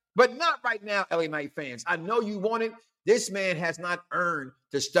 But not right now, LA Knight fans. I know you want it. This man has not earned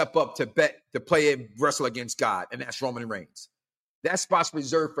to step up to bet, to play and wrestle against God, and that's Roman Reigns. That spot's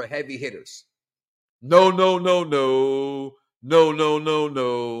reserved for heavy hitters. No.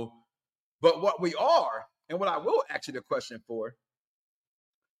 But what we are, and what I will ask you the question for,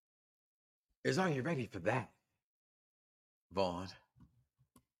 is, are you ready for that, Vaughn?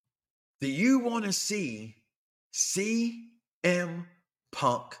 Do you want to see CM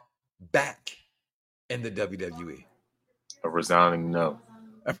Punk back in the WWE? A resounding no.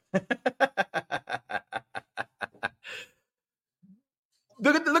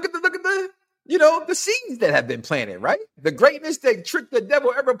 Look at the the seeds that have been planted, right? The greatness that Trick the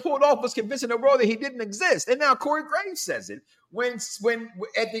Devil ever pulled off was convincing the world that he didn't exist. And now Corey Graves says it when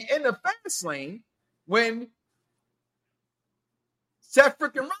at the end of Fastlane, when Seth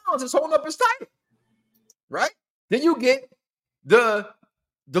freaking Rollins is holding up his title, right? Then you get the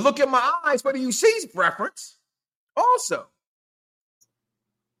look in my eyes, what do you see reference also.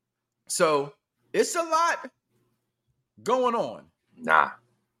 So it's a lot going on. Nah,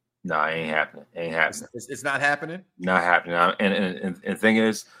 it ain't happening. It's not happening. Not happening. And the thing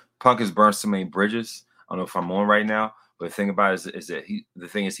is, Punk has burned so many bridges. I don't know if I'm on right now, but the thing about it is that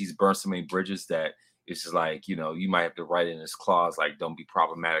he's burned so many bridges that it's just like, you might have to write in his clause, like, don't be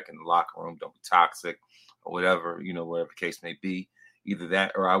problematic in the locker room, don't be toxic, or whatever, whatever the case may be. Either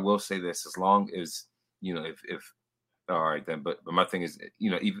that, or I will say this: as long as if all right then. But my thing is,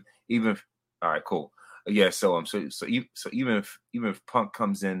 even if, all right, cool. Yeah, so even if Punk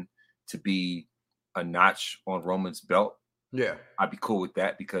comes in to be a notch on Roman's belt, yeah, I'd be cool with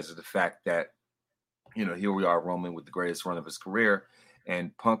that because of the fact that here we are, Roman with the greatest run of his career,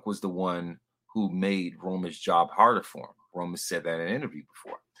 and Punk was the one who made Roman's job harder for him. Roman said that in an interview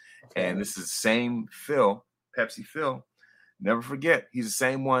before, and this is the same Phil, Pepsi Phil. Never forget, he's the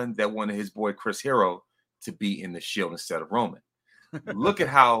same one that wanted his boy Chris Hero to be in the Shield instead of Roman. Look at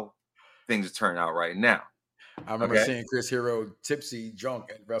how things are turning out right now. I remember seeing Chris Hero tipsy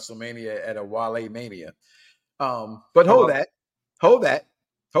drunk at WrestleMania at a Wale Mania. But hold that. I'm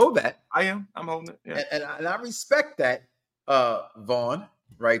holding it. Yeah. And I respect that, Vaughn,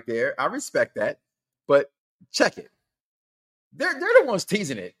 right there. I respect that. But check it. They're the ones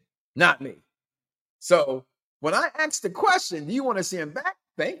teasing it, not me. So when I asked the question, do you want to see him back?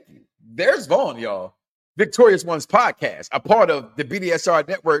 Thank you. There's Vaughn, y'all. Victorious Ones podcast, a part of the BDSR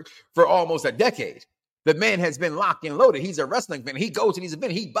network for almost a decade. The man has been locked and loaded. He's a wrestling fan. He goes to these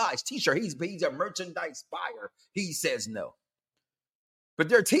events. He buys t-shirts. He's a merchandise buyer. He says no. But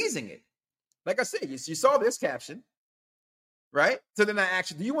they're teasing it. Like I said, you saw this caption, right? So then I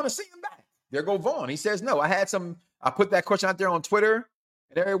asked you, do you want to see him back? There go Vaughn. He says no. I put that question out there on Twitter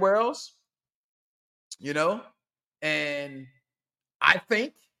and everywhere else, and I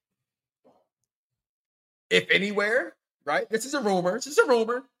think if anywhere, right? This is a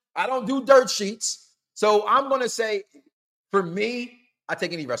rumor. I don't do dirt sheets. So I'm going to say, for me, I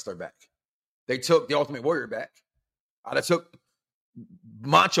take any wrestler back. They took the Ultimate Warrior back. I'd have took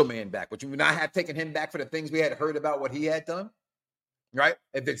Macho Man back, which would not have taken him back for the things we had heard about what he had done, right?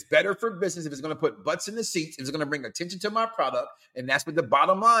 If it's better for business, if it's going to put butts in the seats, if it's going to bring attention to my product, and that's what the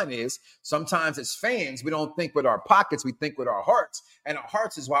bottom line is. Sometimes as fans, we don't think with our pockets, we think with our hearts, and our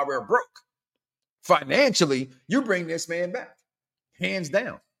hearts is why we're broke. Financially, you bring this man back. Hands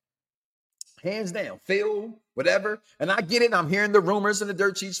down. Phil, whatever. And I get it. I'm hearing the rumors and the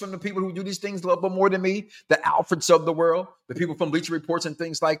dirt sheets from the people who do these things a little bit more than me, the Alfreds of the world, the people from Bleacher Reports and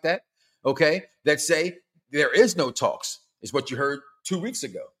things like that, okay, that say there is no talks, is what you heard 2 weeks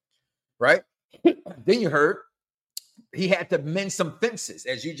ago, right? Then you heard he had to mend some fences,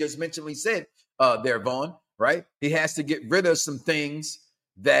 as you just mentioned, said there, Vaughn, right? He has to get rid of some things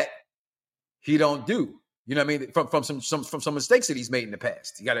that he don't do. You know what I mean? From some mistakes that he's made in the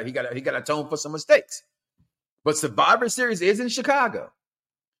past. He got to atone for some mistakes. But Survivor Series is in Chicago.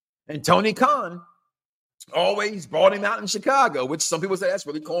 And Tony Khan always brought him out in Chicago, which some people say that's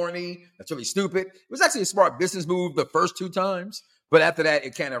really corny, that's really stupid. It was actually a smart business move the first 2 times, but after that,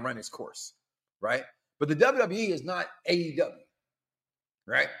 it kind of ran its course, right? But the WWE is not AEW,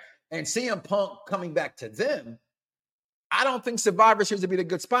 right? And CM Punk coming back to them, I don't think Survivor Series would be the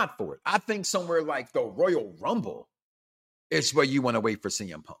good spot for it. I think somewhere like the Royal Rumble is where you want to wait for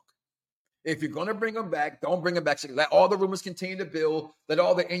CM Punk. If you're going to bring him back, don't bring him back. Let all the rumors continue to build. Let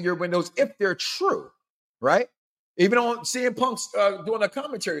all the innuendos, if they're true, right? Even on CM Punk's doing a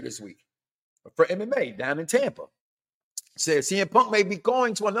commentary this week for MMA down in Tampa. Said CM Punk may be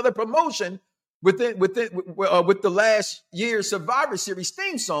going to another promotion with the last year's Survivor Series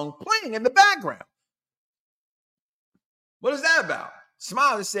theme song playing in the background. What is that about?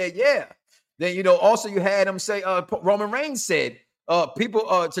 Smiley said, yeah. Then, also you had him say, Roman Reigns said, people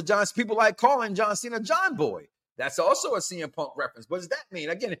like calling John Cena John Boy. That's also a CM Punk reference. What does that mean?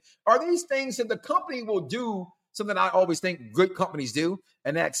 Again, are these things that the company will do something I always think good companies do?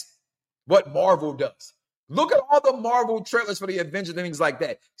 And that's what Marvel does. Look at all the Marvel trailers for the Avengers and things like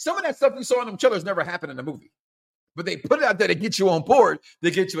that. Some of that stuff you saw in them trailers never happened in the movie. But they put it out there to get you on board,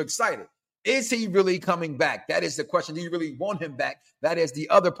 to get you excited. Is he really coming back? That is the question. Do you really want him back? That is the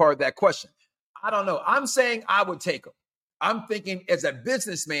other part of that question. I don't know. I'm saying I would take him. I'm thinking as a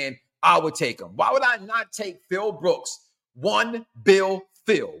businessman, I would take him. Why would I not take Phil Brooks? One Bill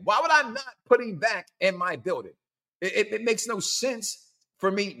Phil. Why would I not put him back in my building? It makes no sense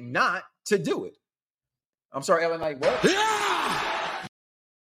for me not to do it. I'm sorry, LA Knight, what? Yeah!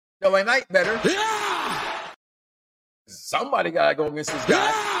 LA Knight better. Yeah! Somebody got to go against this guy.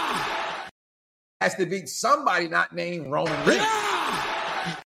 Yeah! Has to be somebody not named Roman Reigns.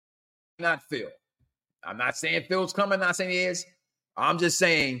 Yeah! Not Phil. I'm not saying Phil's coming, not saying he is. I'm just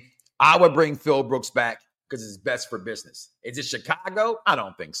saying I would bring Phil Brooks back because it's best for business. Is it Chicago? I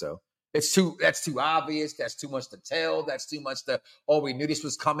don't think so. That's too obvious. That's too much to tell. That's too much we knew this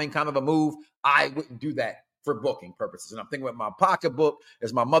was coming kind of a move. I wouldn't do that for booking purposes. And I'm thinking with my pocketbook,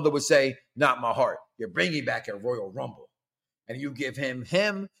 as my mother would say, not my heart. You're bringing back a Royal Rumble. And you give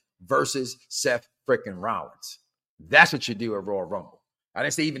him versus Seth freaking Rollins. That's what you do at Royal Rumble. I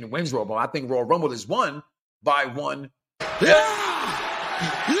didn't say even wins Royal Rumble. I think Royal Rumble is won by one. Yeah!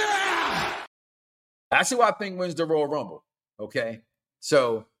 Yeah! That's who I think wins the Royal Rumble. Okay?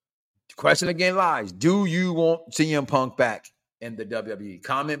 So the question again lies, do you want CM Punk back in the WWE?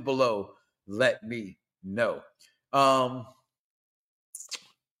 Comment below. Let me know.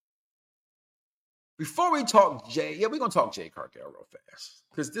 Before we talk Jay, we're going to talk Jay Cargill real fast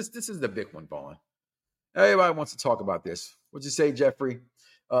because this is the big one, Vaughn. Everybody wants to talk about this. What'd you say, Jeffrey?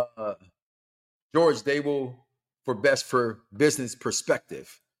 George, they will, for best for business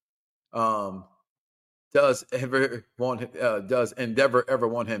perspective, does Endeavor ever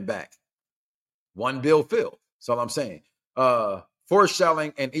want him back? One Bill Phil. That's all I'm saying.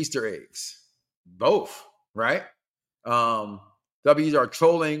 Foreshadowing and Easter eggs. Both, right? W's are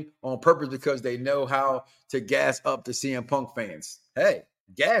trolling on purpose because they know how to gas up the CM Punk fans. Hey,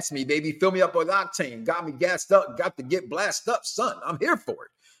 gas me, baby. Fill me up with octane. Got me gassed up. Got to get blasted up, son. I'm here for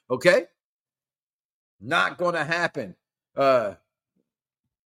it. Okay? Not going to happen. Can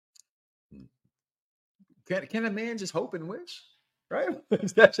a man just hope and wish? Right?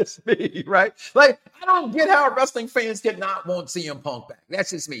 That's just me, right? Like, I don't get how wrestling fans did not want CM Punk back. That's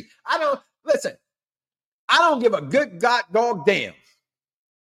just me. I don't give a good god dog damn,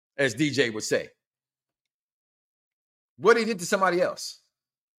 as DJ would say, what he did to somebody else.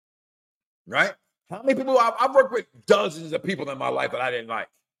 Right? How many people? I've worked with dozens of people in my life that I didn't like.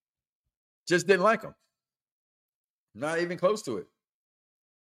 Just didn't like them. Not even close to it.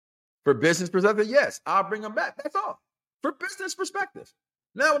 For business perspective, yes, I'll bring him back. That's all. For business perspective.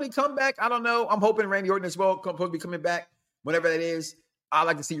 Now, when he come back, I don't know. I'm hoping Randy Orton as well supposed to be coming back. Whenever that is, I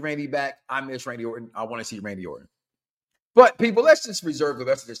like to see Randy back. I miss Randy Orton. I want to see Randy Orton. But people, let's just reserve the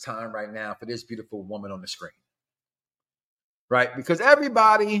rest of this time right now for this beautiful woman on the screen. Right? Because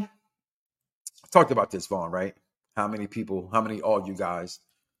everybody talked about this, Vaughn, right? How many all you guys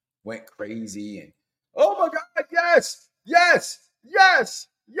went crazy and, oh my God, yes, yes, yes,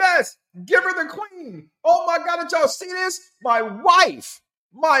 yes, give her the queen. Oh my God, did y'all see this? My wife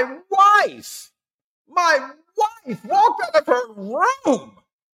walked out of her room.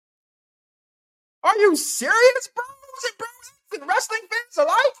 Are you serious, bros and bros and wrestling fans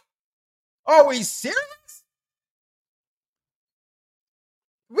alike? Are we serious?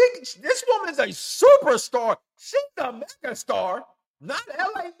 This woman's a superstar. She's a megastar. Not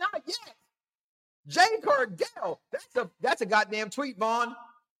LA, not yet. Jay Cargill. That's a goddamn tweet, Vaughn.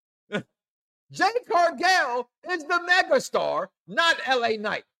 Jay Cargill is the megastar, not LA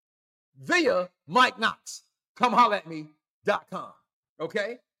Knight. Via Mike Knox. Come holler at me.com.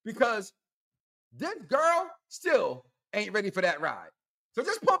 Okay? Because this girl still ain't ready for that ride. So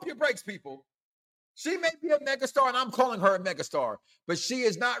just pump your brakes, people. She may be a megastar, and I'm calling her a megastar, but she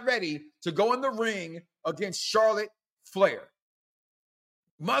is not ready to go in the ring against Charlotte Flair.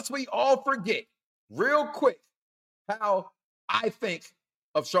 Must we all forget, real quick, how I think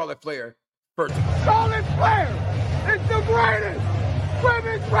of Charlotte Flair first? Charlotte Flair is the greatest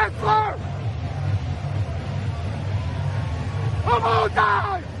women's wrestler of all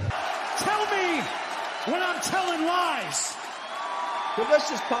time. Tell me when I'm telling lies. So let's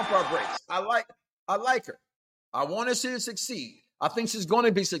just pump our brakes. I like her. I want to see her succeed. I think she's going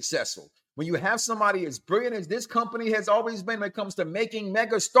to be successful. When you have somebody as brilliant as this company has always been when it comes to making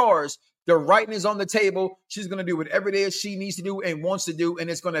mega stars, the writing is on the table. She's going to do whatever it is she needs to do and wants to do, and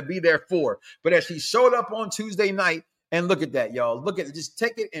it's going to be there for her. But as she showed up on Tuesday night, and look at that, y'all. Look at it. Just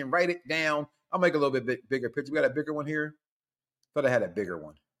take it and write it down. I'll make a little bit bigger picture. We got a bigger one here. Thought I had a bigger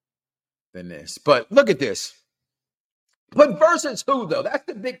one than this. But look at this. But versus who, though? That's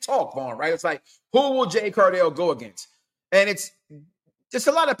the big talk, Vaughn, right? It's like, who will Jade Cargill go against? And it's just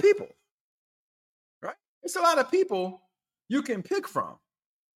a lot of people, right? It's a lot of people you can pick from.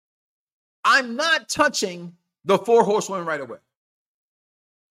 I'm not touching the 4 horsewomen right away.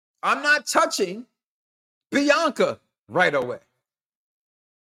 I'm not touching Bianca right away.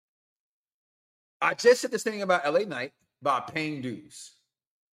 I just said this thing about LA Knight about paying dues,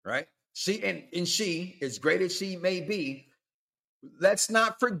 right? She, as great as she may be, let's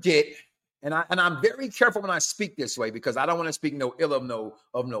not forget, and I'm very careful when I speak this way because I don't want to speak no ill of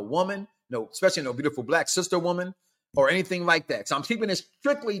no woman, especially no beautiful black sister woman or anything like that. So I'm keeping it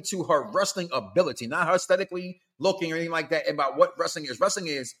strictly to her wrestling ability, not her aesthetically looking or anything like that. About what wrestling is. Wrestling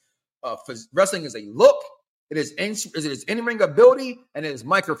is a look. It is in-ring ability, and it is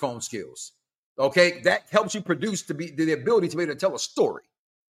microphone skills. Okay, that helps you produce the ability to be able to tell a story.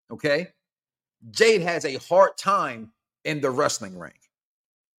 Okay, Jade has a hard time in the wrestling ring.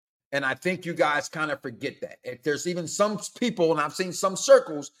 And I think you guys kind of forget that. If there's even some people, and I've seen some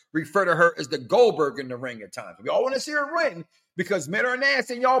circles refer to her as the Goldberg in the ring at times. We all want to see her win because men are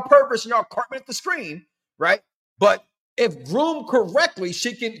nasty and y'all perverse and y'all carping at the screen, right? But if groomed correctly,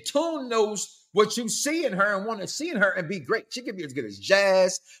 she can tune those what you see in her and want to see in her and be great. She could be as good as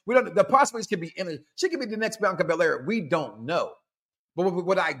Jazz. We don't. The possibilities could be she could be the next Bianca Belair. We don't know. But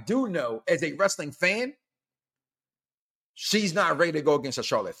what I do know as a wrestling fan, she's not ready to go against a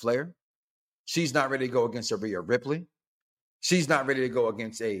Charlotte Flair. She's not ready to go against a Rhea Ripley. She's not ready to go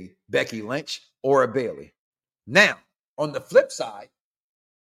against a Becky Lynch or a Bayley. Now, on the flip side,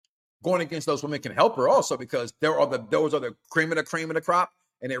 going against those women can help her also because those are the cream of the crop,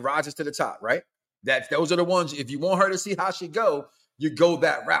 and it rises to the top, right? Those are the ones, if you want her to see how she go, you go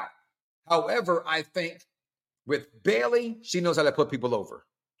that route. However, I think with Bayley, she knows how to put people over.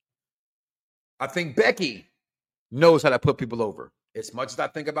 I think Becky knows how to put people over. As much as I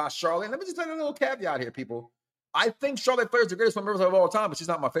think about Charlotte, let me just tell you a little caveat here, people. I think Charlotte Flair is the greatest woman wrestler of all time, but she's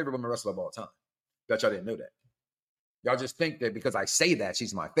not my favorite woman wrestler of all time. Bet y'all didn't know that. Y'all just think that because I say that,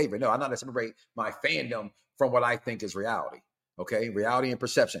 she's my favorite. No, I'm not going to separate my fandom from what I think is reality. Okay, reality and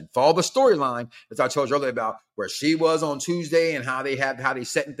perception. Follow the storyline, as I told you earlier about where she was on Tuesday and how they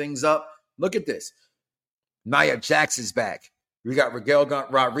setting things up. Look at this. Nia Jax is back. We got Raquel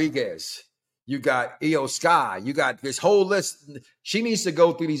Rodriguez. You got Io Sky. You got this whole list. She needs to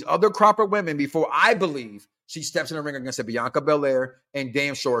go through these other crop of women before I believe she steps in the ring against a Bianca Belair and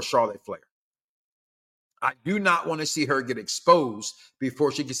damn sure Charlotte Flair. I do not want to see her get exposed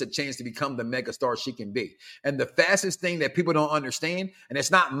before she gets a chance to become the megastar she can be. And the fastest thing that people don't understand, and it's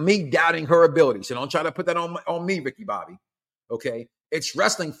not me doubting her ability, so don't try to put that on me, Ricky Bobby, okay? It's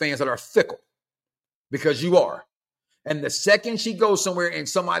wrestling fans that are fickle because you are. And the second she goes somewhere and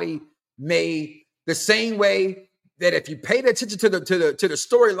somebody may, the same way that if you paid attention to the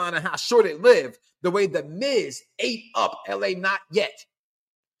storyline and how short it lived, the way the Miz ate up LA Not Yet,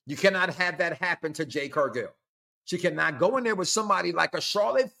 you cannot have that happen to Jade Cargill. She cannot go in there with somebody like a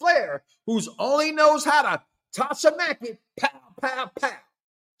Charlotte Flair who's only knows how to toss a mackin, pow, pow, pow.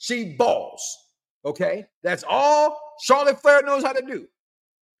 She balls, okay? That's all Charlotte Flair knows how to do.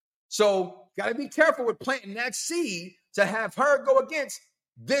 So got to be careful with planting that seed to have her go against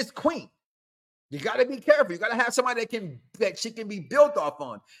this queen. You got to be careful. You got to have somebody that she can be built off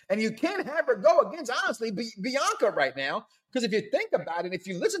on. And you can't have her go against, honestly, Bianca right now. Because if you think about it, if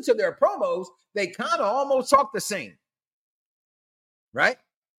you listen to their promos, they kind of almost talk the same. Right?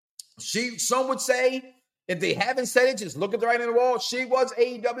 Some would say, if they haven't said it, just look at the writing on the wall. She was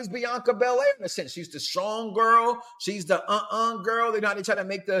AEW's Bianca Belair in a sense. She's the strong girl. She's the girl. They know how they try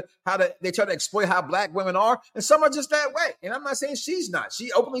to they try to exploit how black women are. And some are just that way. And I'm not saying she's not.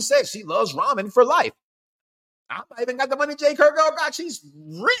 She openly says she loves ramen for life. I'm not even got the money Jade Cargill got. She's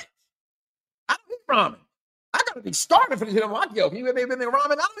rich. I don't eat ramen. I gotta be starving for this hit on my guilt. If you ever been in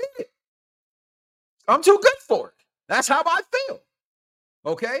ramen, I don't eat it. I'm too good for it. That's how I feel.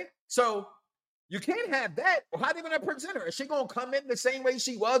 Okay? So you can't have that. Well, how are they going to present her? Is she going to come in the same way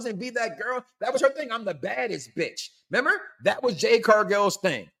she was and be that girl? That was her thing. I'm the baddest bitch. Remember? That was Jade Cargill's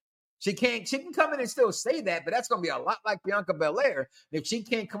thing. She can come in and still say that, but that's going to be a lot like Bianca Belair. If she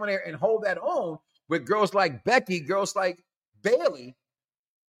can't come in there and hold that on with girls like Becky, girls like Bayley,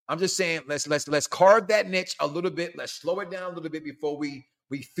 I'm just saying, let's carve that niche a little bit. Let's slow it down a little bit before we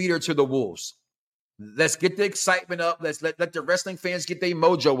feed her to the wolves. Let's get the excitement up. Let's let the wrestling fans get their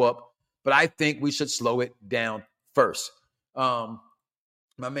mojo up. But I think we should slow it down first. My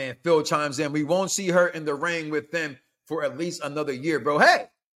man Phil chimes in. We won't see her in the ring with them for at least another year, bro. Hey,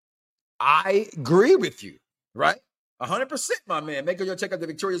 I agree with you, right? 100%, my man. Make sure you check out the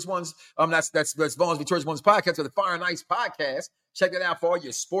Victorious Ones. That's Vaughn's Victorious Ones podcast or the Fire and Ice podcast. Check it out for all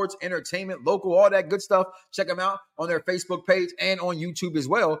your sports, entertainment, local, all that good stuff. Check them out on their Facebook page and on YouTube as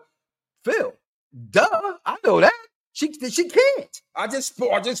well. Phil, duh, I know that. She can't. I just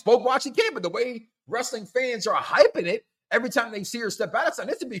spoke why she can't, but the way wrestling fans are hyping it every time they see her step out of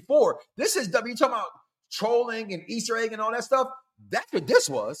something. This is before. This is you talking about trolling and Easter egg and all that stuff. That's what this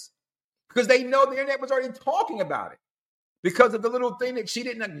was. Because they know the internet was already talking about it. Because of the little thing that she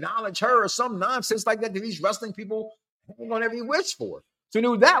didn't acknowledge her or some nonsense like that these wrestling people hang on every wish for. So we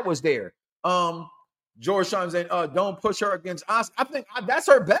knew that was there. George Sean saying, don't push her against Asuka. I think that's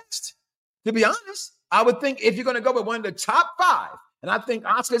her best, to be honest. I would think if you're going to go with one of the top 5, and I think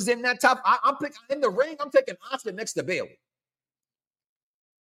Asuka's in that top, I'm picking in the ring, I'm taking Asuka next to Bayley.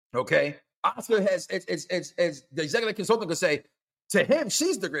 Okay? Asuka has, it's the executive consultant could say, to him,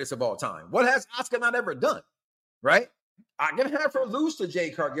 she's the greatest of all time. What has Asuka not ever done? Right? I can have her lose to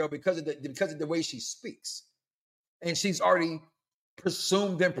Jade Cargill because of the way she speaks. And she's already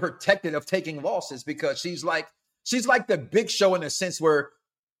presumed and protected of taking losses because she's like the Big Show in a sense where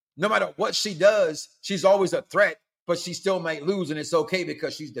no matter what she does, she's always a threat, but she still might lose and it's okay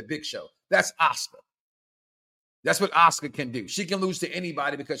because she's the Big Show. That's Asuka. That's what Asuka can do. She can lose to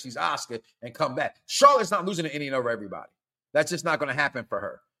anybody because she's Asuka and come back. Charlotte's not losing to any and over everybody. That's just not going to happen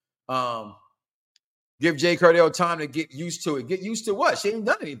for her. Give Jade Cargill time to get used to it. Get used to what? She ain't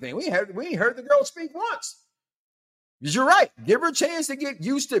done anything. We ain't heard the girl speak once. You're right. Give her a chance to get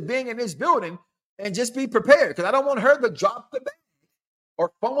used to being in this building and just be prepared. Because I don't want her to drop the bag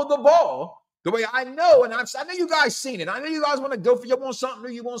or fumble the ball the way I know. And I know you guys seen it. I know you guys want to go for you want something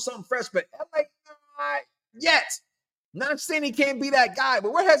new, you want something fresh, but LA not yet. Not saying he can't be that guy,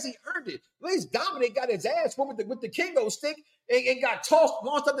 but where has he earned it? At least Dominic got his ass with the Kingo stick and got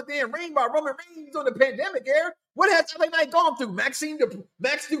launched up the damn ring by Roman Reigns during the pandemic era. What has LA Knight gone through? Max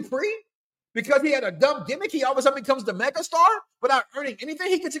Dupree? Because he had a dumb gimmick, he all of a sudden becomes the megastar without earning anything.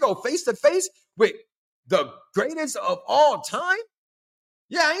 He gets to go face to face with the greatest of all time.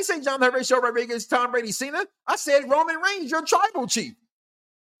 Yeah, I ain't say John Horatio Rodriguez, Tom Brady, Cena. I said Roman Reigns, your tribal chief.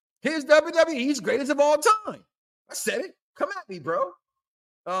 Here's WWE, he's greatest of all time. I said it. Come at me, bro.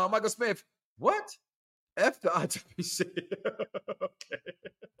 Michael Smith, what? F the IWC. Okay.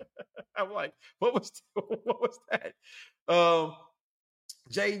 I'm like, what was that?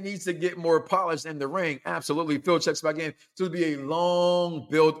 Jay needs to get more polished in the ring. Absolutely. Phil checks back in. To be a long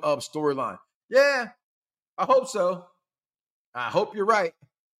build-up storyline. Yeah, I hope so. I hope you're right.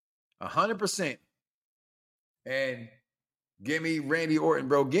 100%. And give me Randy Orton,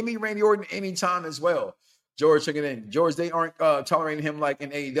 bro. Give me Randy Orton anytime as well. George checking in. George, they aren't tolerating him like in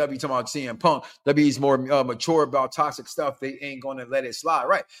AEW, talking about CM Punk. WWE's more mature about toxic stuff. They ain't going to let it slide.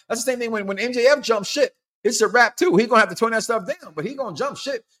 Right. That's the same thing when MJF jumps ship. It's a wrap, too. He's going to have to tone that stuff down, but he's going to jump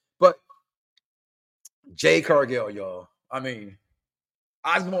ship. But Jade Cargill, y'all. I mean,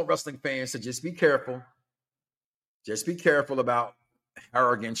 I just want wrestling fans to just be careful. Just be careful about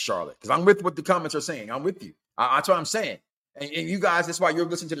her against Charlotte. Because I'm with what the comments are saying. I'm with you. That's what I'm saying. And you guys, that's why you're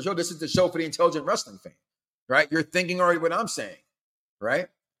listening to the show. This is the show for the intelligent wrestling fan. Right? You're thinking already what I'm saying. Right?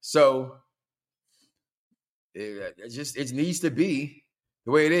 So it needs to be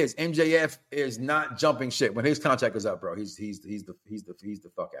the way it is. MJF is not jumping shit when his contract is up, bro. He's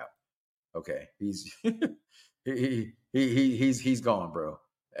the fuck out. Okay, he's he's gone, bro.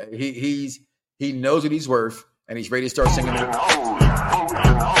 He knows what he's worth, and he's ready to start singing.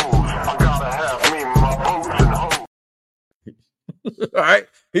 All right,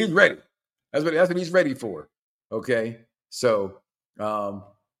 he's ready. That's what he's ready for. Okay, so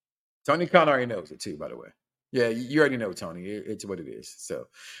Tony Khan already knows it too, by the way. Yeah, you already know, Tony. It's what it is. So,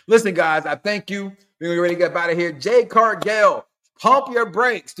 listen, guys, I thank you. We're going to ready to get out of here. Jade Cargill, pump your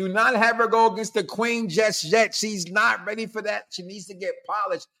brakes. Do not have her go against the Queen just yet. She's not ready for that. She needs to get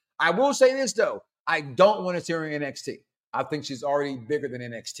polished. I will say this, though. I don't want to see her in NXT. I think she's already bigger than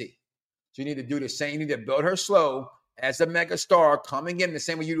NXT. So you need to do the same. You need to build her slow as a mega star, coming in the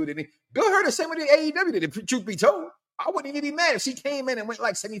same way you do. Build her the same way the AEW did, if truth be told. I wouldn't even be mad if she came in and went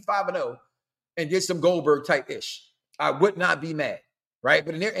like 75-0. And did some Goldberg type ish. I would not be mad, right?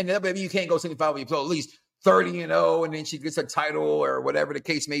 But in WWE, you can't go 75 when you play at least 30-0, and then she gets a title or whatever the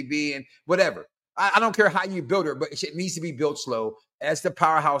case may be, and whatever. I don't care how you build her, but it needs to be built slow as the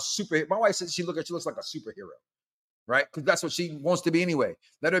powerhouse superhero. My wife says she looks like a superhero, right? Because that's what she wants to be anyway.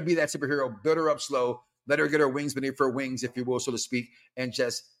 Let her be that superhero. Build her up slow. Let her get her wings beneath her wings, if you will, so to speak, and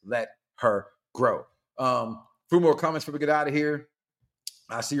just let her grow. Few more comments before we get out of here.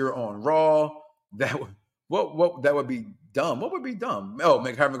 I see her on Raw. That would be dumb. What would be dumb? Oh,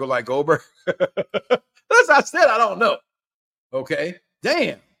 make her go like Goldberg. That As I said, I don't know. Okay?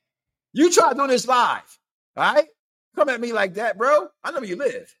 Damn. You try doing this live. All right? Come at me like that, bro. I know where you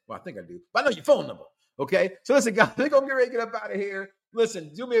live. Well, I think I do. But I know your phone number. Okay? So listen, guys, we're going to get ready to get up out of here.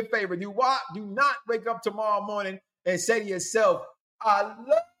 Listen, do me a favor. Do not wake up tomorrow morning and say to yourself, I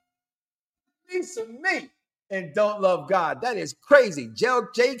love me and don't love God. That is crazy.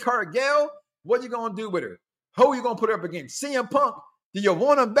 Jay Cargill, what you going to do with her? Who you going to put her up against? CM Punk? Do you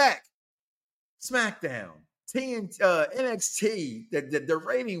want him back? SmackDown, NXT, the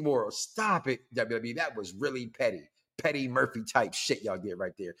rating war. Stop it, WWE. That was really petty. Petty Murphy type shit y'all did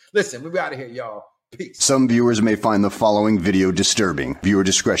right there. Listen, we're out of here, y'all. Peace. Some viewers may find the following video disturbing. Viewer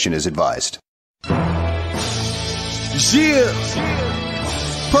discretion is advised. Yeah.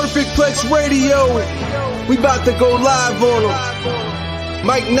 Perfect Plex Radio. We about to go live on him.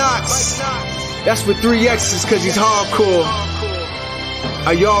 Mike Knox. That's with 3 X's because he's hardcore.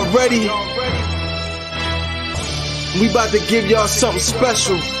 Are y'all ready? We about to give y'all something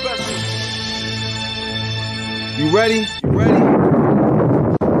special. You ready?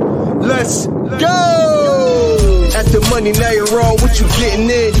 Let's go! At the money, now you're wrong. What you getting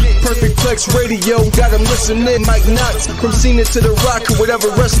in? Perfect Plex Radio, got them listening. Mike Knox, from Cena to The Rock, or whatever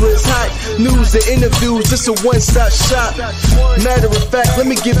wrestler is hot. News, the interviews, it's a one-stop shop. Matter of fact, let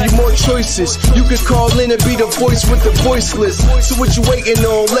me give you more choices. You can call in and be the voice with the voiceless. So what you waiting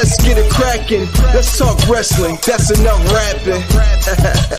on? Let's get it cracking. Let's talk wrestling, that's enough rapping.